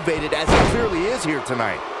motivated as he clearly is here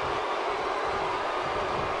tonight.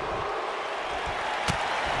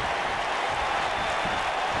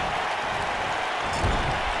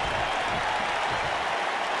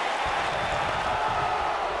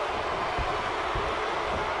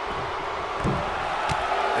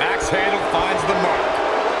 Axe handle finds the mark.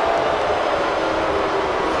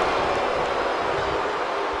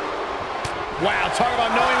 Wow, talk about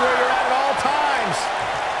knowing where you're at all times.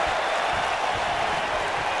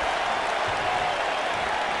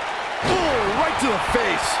 Boom, right to the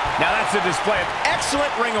face. Now that's a display of excellent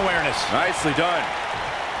ring awareness. Nicely done.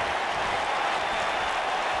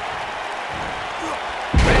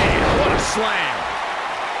 Man, what a slam.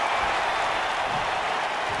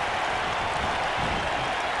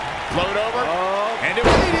 Float over. And it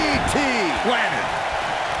DDT. landed.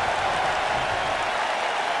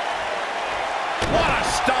 What a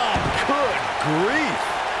stomp. Good grief.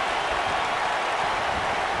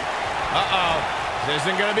 Uh-oh. This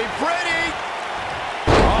isn't going to be pretty.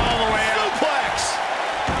 All the way up. Suplex.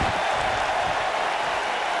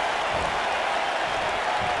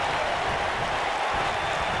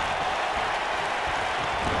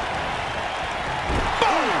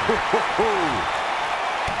 Boom.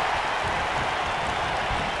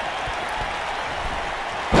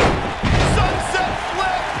 Sunset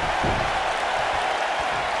flip.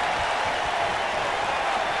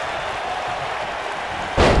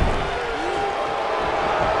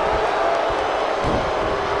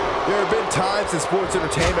 times in sports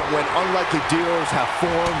entertainment when unlikely duos have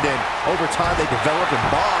formed and over time they develop and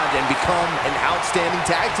bond and become an outstanding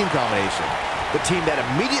tag team combination. The team that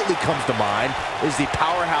immediately comes to mind is the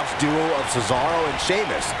powerhouse duo of Cesaro and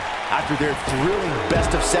Sheamus. After their thrilling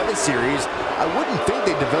best-of-7 series, I wouldn't think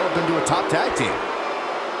they'd develop into a top tag team.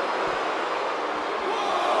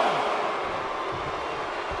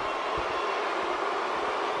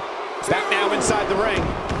 Back now inside the ring.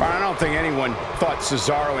 I don't think anyone thought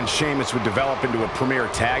Cesaro and Sheamus would develop into a premier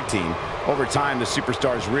tag team. Over time, the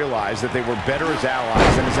superstars realized that they were better as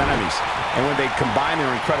allies than as enemies. And when they combined their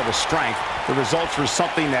incredible strength, the results were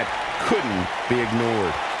something that couldn't be ignored.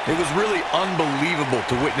 It was really unbelievable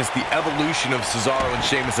to witness the evolution of Cesaro and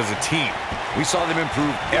Sheamus as a team. We saw them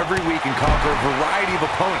improve every week and conquer a variety of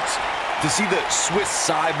opponents. To see the Swiss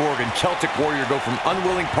Cyborg and Celtic Warrior go from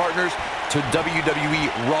unwilling partners to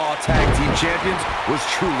WWE Raw Tag Team Champions was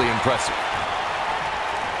truly impressive.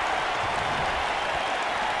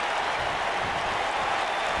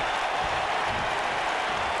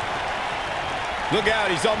 Look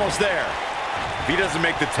out, he's almost there. If he doesn't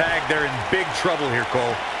make the tag, they're in big trouble here,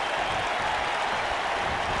 Cole.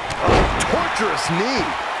 Oh, torturous knee.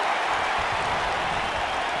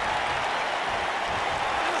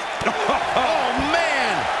 Oh,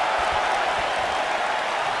 man!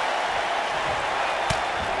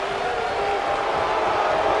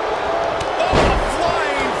 Oh, a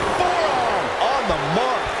flying forearm! On the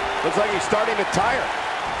mark. Looks like he's starting to tire.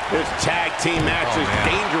 This tag team match is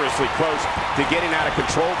dangerously close to getting out of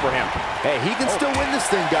control for him. Hey, he can still win this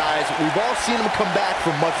thing, guys. We've all seen him come back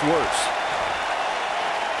from much worse.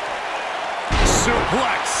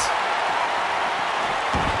 Suplex!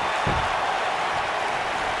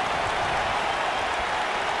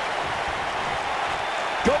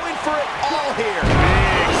 Going for it all here.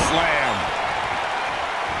 Big slam.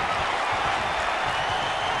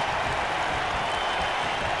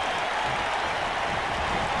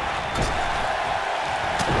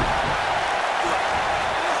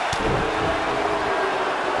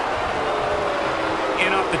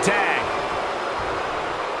 In off the tag.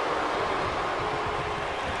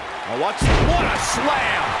 Oh, what a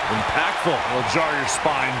slam! Impactful. It'll jar your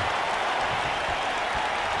spine.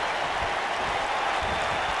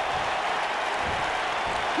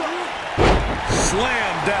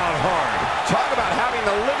 Slam down hard. Talk about having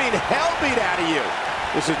the living hell beat out of you.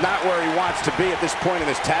 This is not where he wants to be at this point in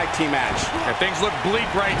this tag team match. And things look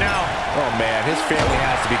bleak right now. Oh, man, his family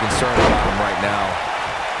has to be concerned about him right now.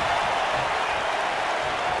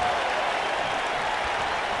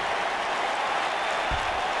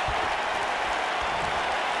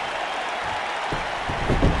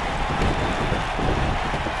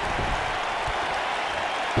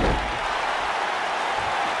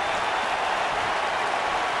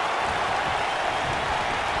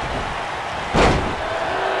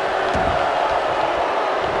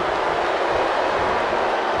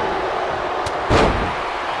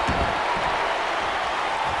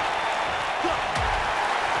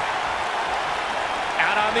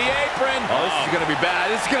 On the apron. Oh, this is going to be bad.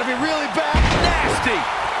 This is going to be really bad. Nasty.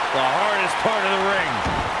 The hardest part of the ring.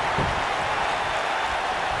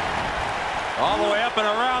 All the way up and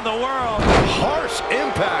around the world. Harsh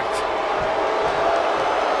impact.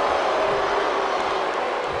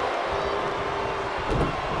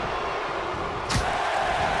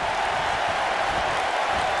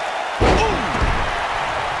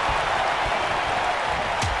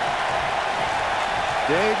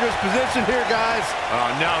 Dangerous position here, guys.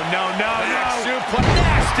 Oh, no, no, no, Back no. suplex.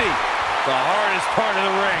 Nasty. The hardest part of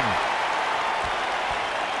the ring.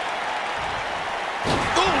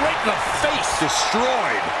 Ooh, right in the face.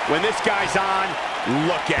 Destroyed. When this guy's on,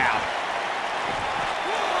 look out.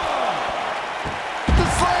 The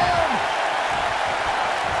slam.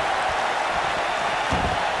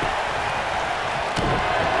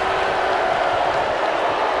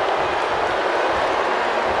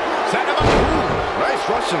 Set him up. Nice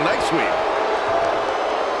Russian leg sweep.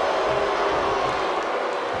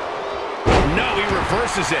 No, he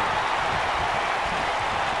reverses it.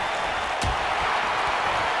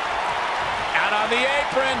 Out on the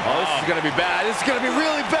apron. Oh, this is going to be bad. This is going to be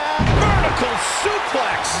really bad. Vertical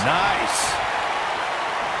suplex. Nice.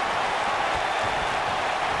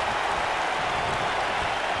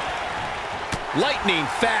 Lightning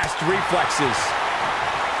fast reflexes.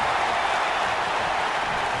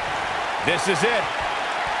 This is it.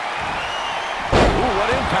 Ooh, what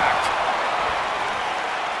impact.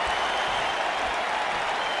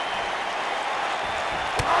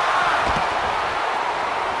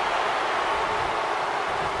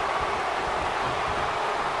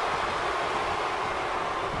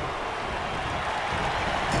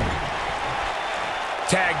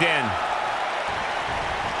 tagged in.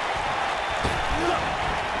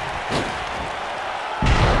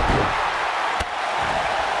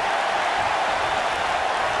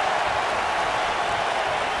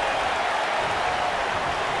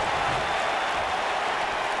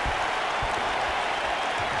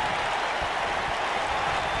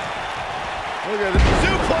 Look at this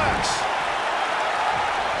suplex.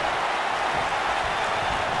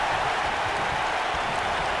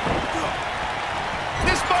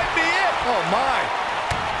 This might be it. Oh, my.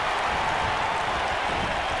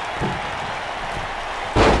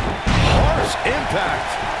 Harsh impact.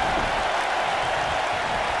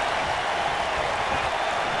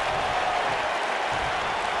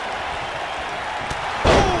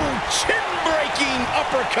 Oh, chin-breaking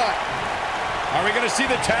uppercut. Are we going to see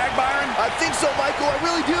the tag, Byron? I think so, Michael. I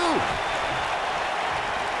really do.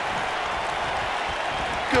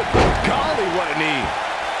 Good golly, what a knee.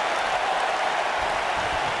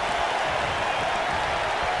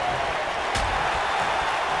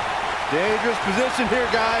 Dangerous position here,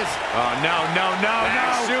 guys. Oh, no, no, no, no.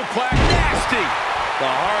 Suplex. Nasty. The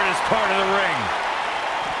hardest part of the ring.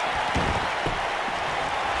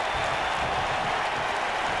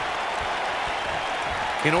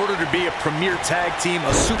 In order to be a premier tag team,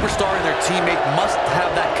 a superstar and their teammate must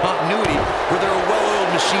have that continuity where they're a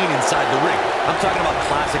well-oiled machine inside the ring. I'm talking about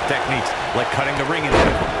classic techniques like cutting the ring in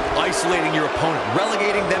half, isolating your opponent,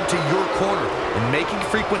 relegating them to your corner, and making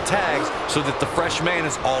frequent tags so that the fresh man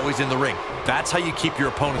is always in the ring. That's how you keep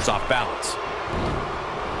your opponents off balance.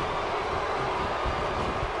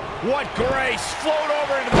 What grace. Float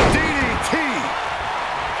over into the DDT.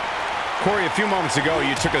 Corey, a few moments ago,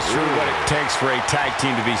 you took us through what it takes for a tag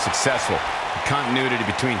team to be successful. The continuity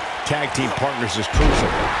between tag team partners is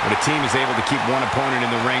crucial. When a team is able to keep one opponent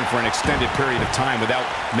in the ring for an extended period of time without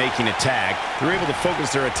making a tag, they're able to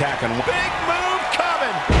focus their attack on one. Big move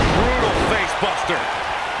coming. Brutal face buster.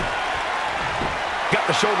 Got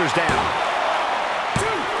the shoulders down.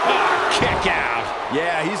 Kick out.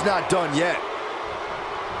 Yeah, he's not done yet.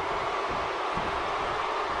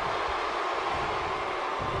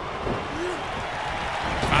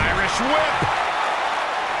 Whip.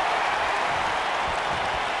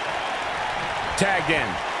 Tagged in.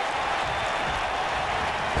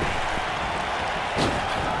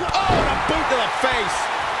 Oh, and a boot to the face.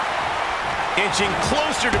 Inching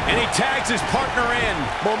closer to, and he tags his partner in.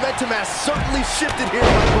 Momentum has certainly shifted here,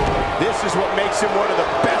 Michael. This is what makes him one of the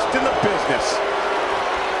best in the business.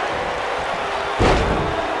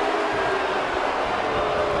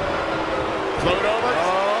 Float over.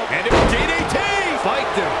 And a DDT. Fight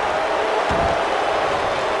them.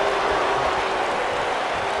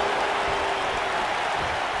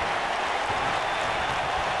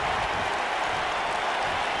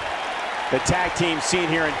 The tag team scene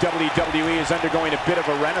here in WWE is undergoing a bit of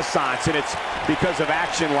a renaissance, and it's because of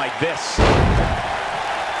action like this.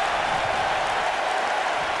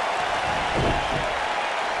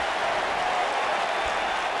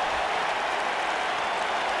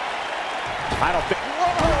 I don't think...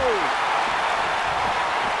 Whoa!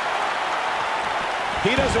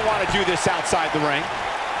 He doesn't want to do this outside the ring.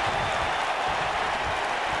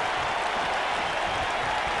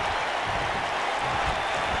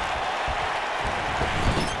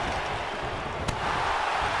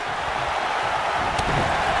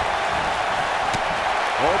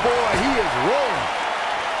 Oh, boy, he is rolling.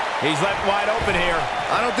 He's left wide open here.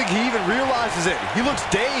 I don't think he even realizes it. He looks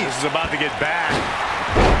dazed. This is about to get bad.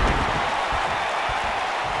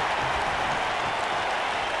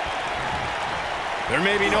 There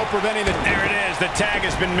may be no preventing it. There it is. The tag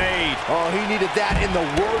has been made. Oh, he needed that in the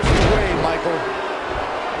worst way, Michael.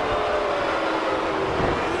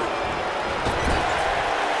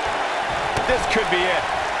 This could be it.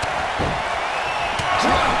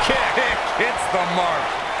 Drop kick. Hits the mark.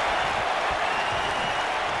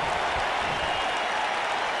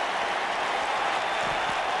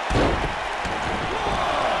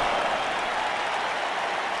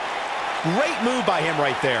 Great move by him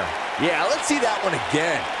right there. Yeah, let's see that one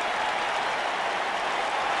again.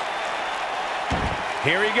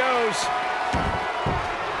 Here he goes.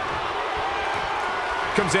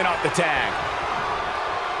 Comes in off the tag.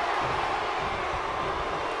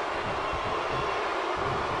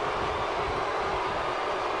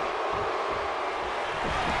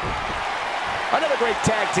 Another great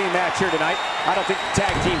tag team match here tonight. I don't think the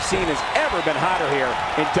tag team scene has ever been hotter here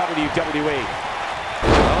in WWE.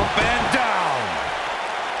 Up and down.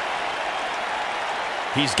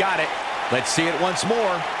 He's got it. Let's see it once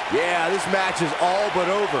more. Yeah, this match is all but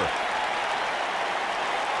over.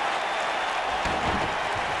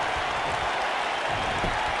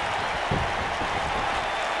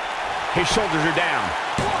 His shoulders are down.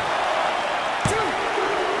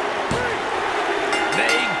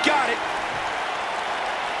 They got it.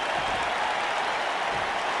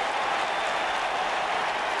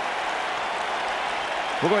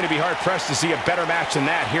 We're going to be hard-pressed to see a better match than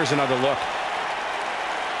that. Here's another look.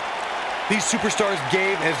 These superstars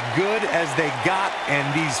gave as good as they got, and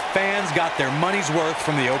these fans got their money's worth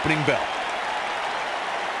from the opening bell.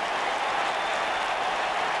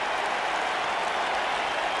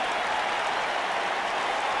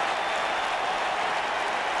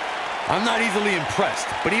 I'm not easily impressed,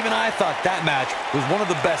 but even I thought that match was one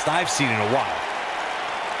of the best I've seen in a while.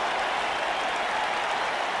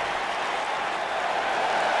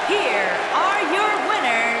 Here are your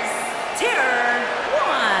winners, Tier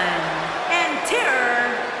 1 and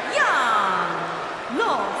Tier Young,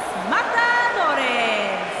 Los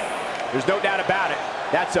Matadores. There's no doubt about it.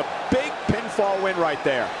 That's a big pinfall win right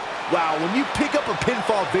there. Wow, when you pick up a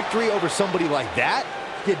pinfall victory over somebody like that,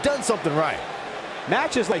 you've done something right.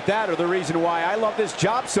 Matches like that are the reason why I love this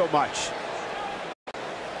job so much.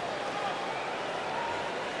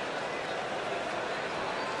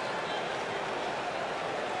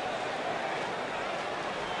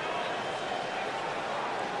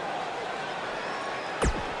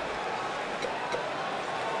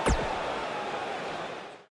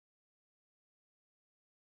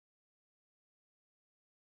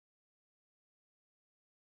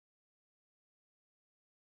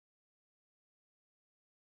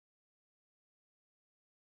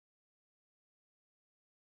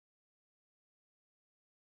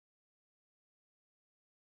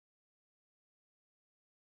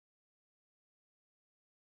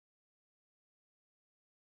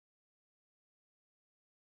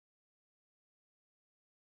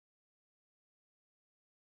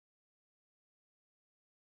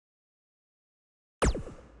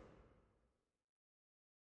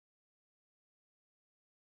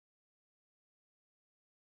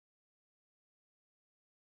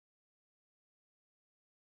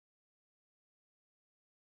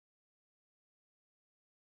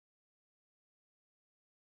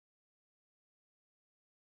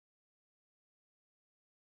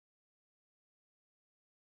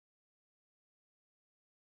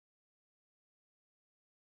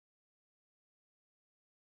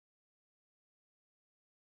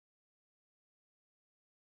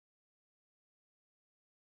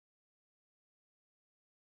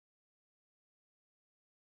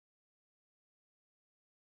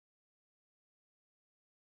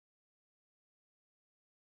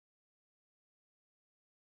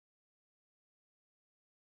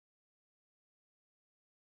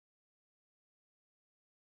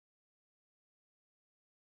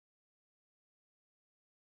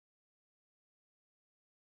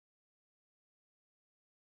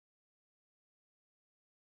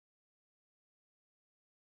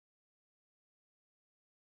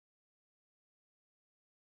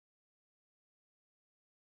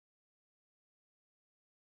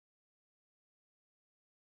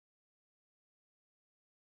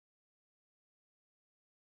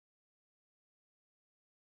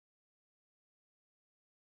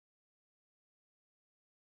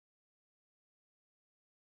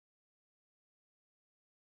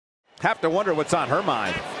 Have to wonder what's on her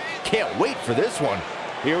mind. Can't wait for this one.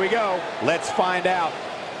 Here we go. Let's find out.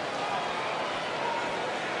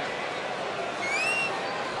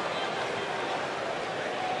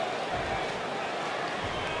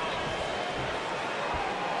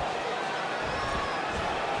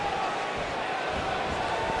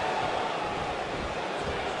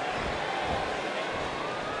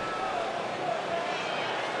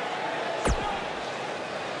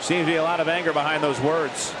 Seems to be a lot of anger behind those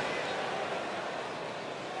words.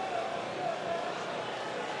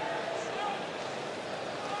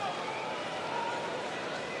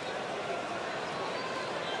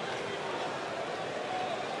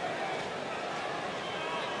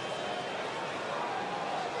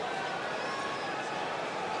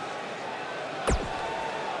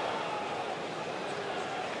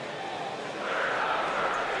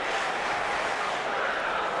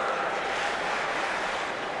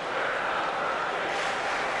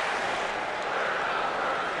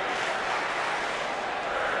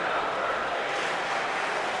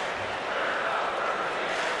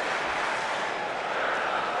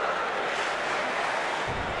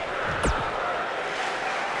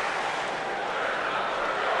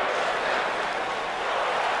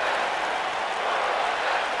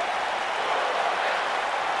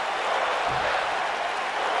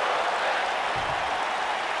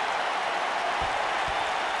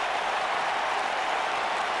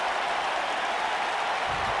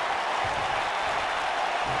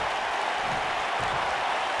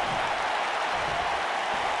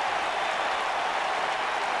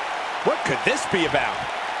 could this be about?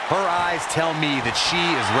 Her eyes tell me that she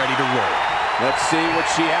is ready to roll. Let's see what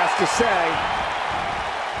she has to say.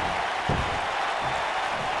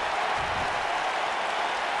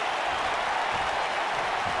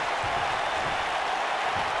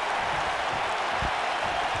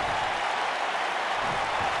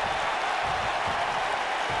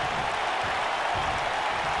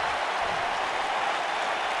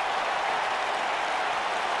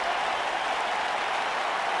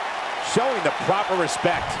 Showing the proper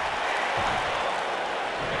respect.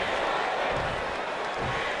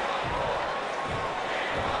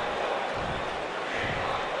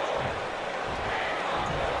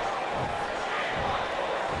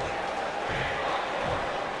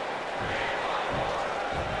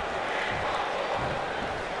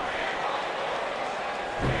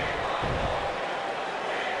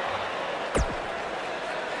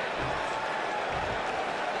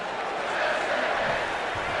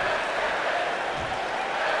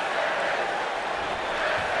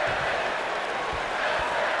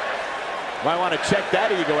 Might want to check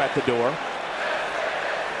that ego at the door.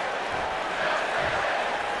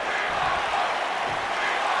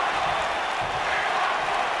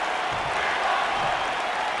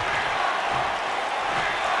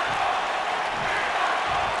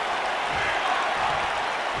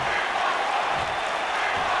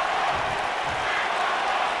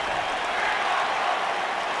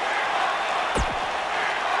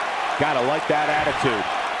 Gotta like that attitude.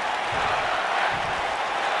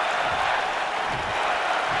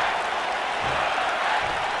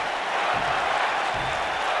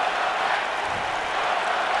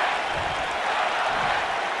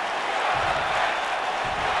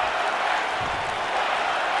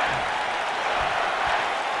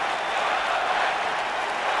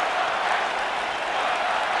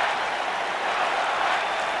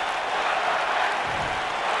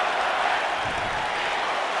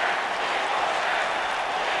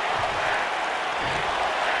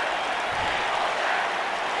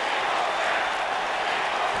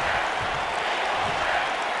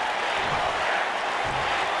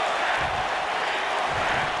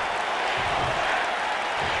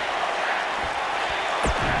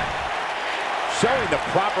 Showing the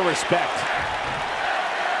proper respect.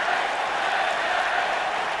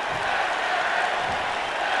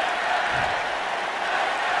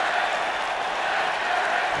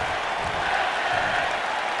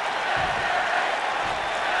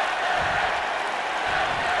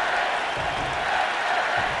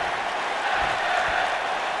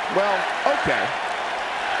 Well, okay.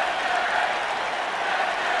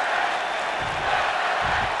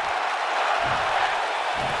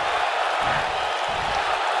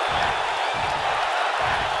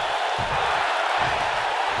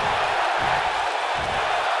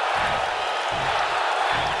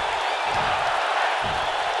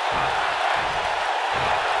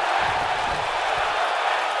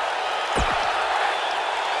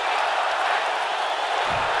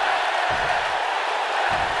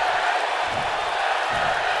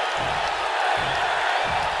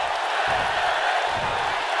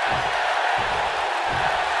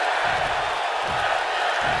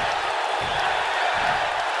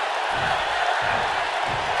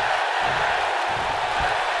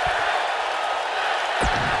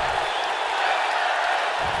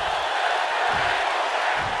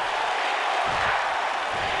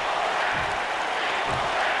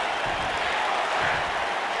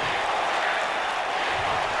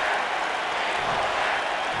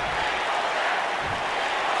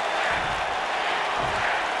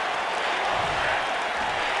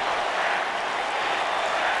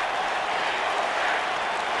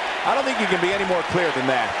 I don't think you can be any more clear than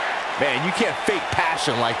that. Man, you can't fake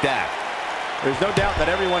passion like that. There's no doubt that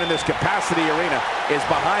everyone in this capacity arena is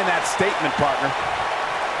behind that statement, partner.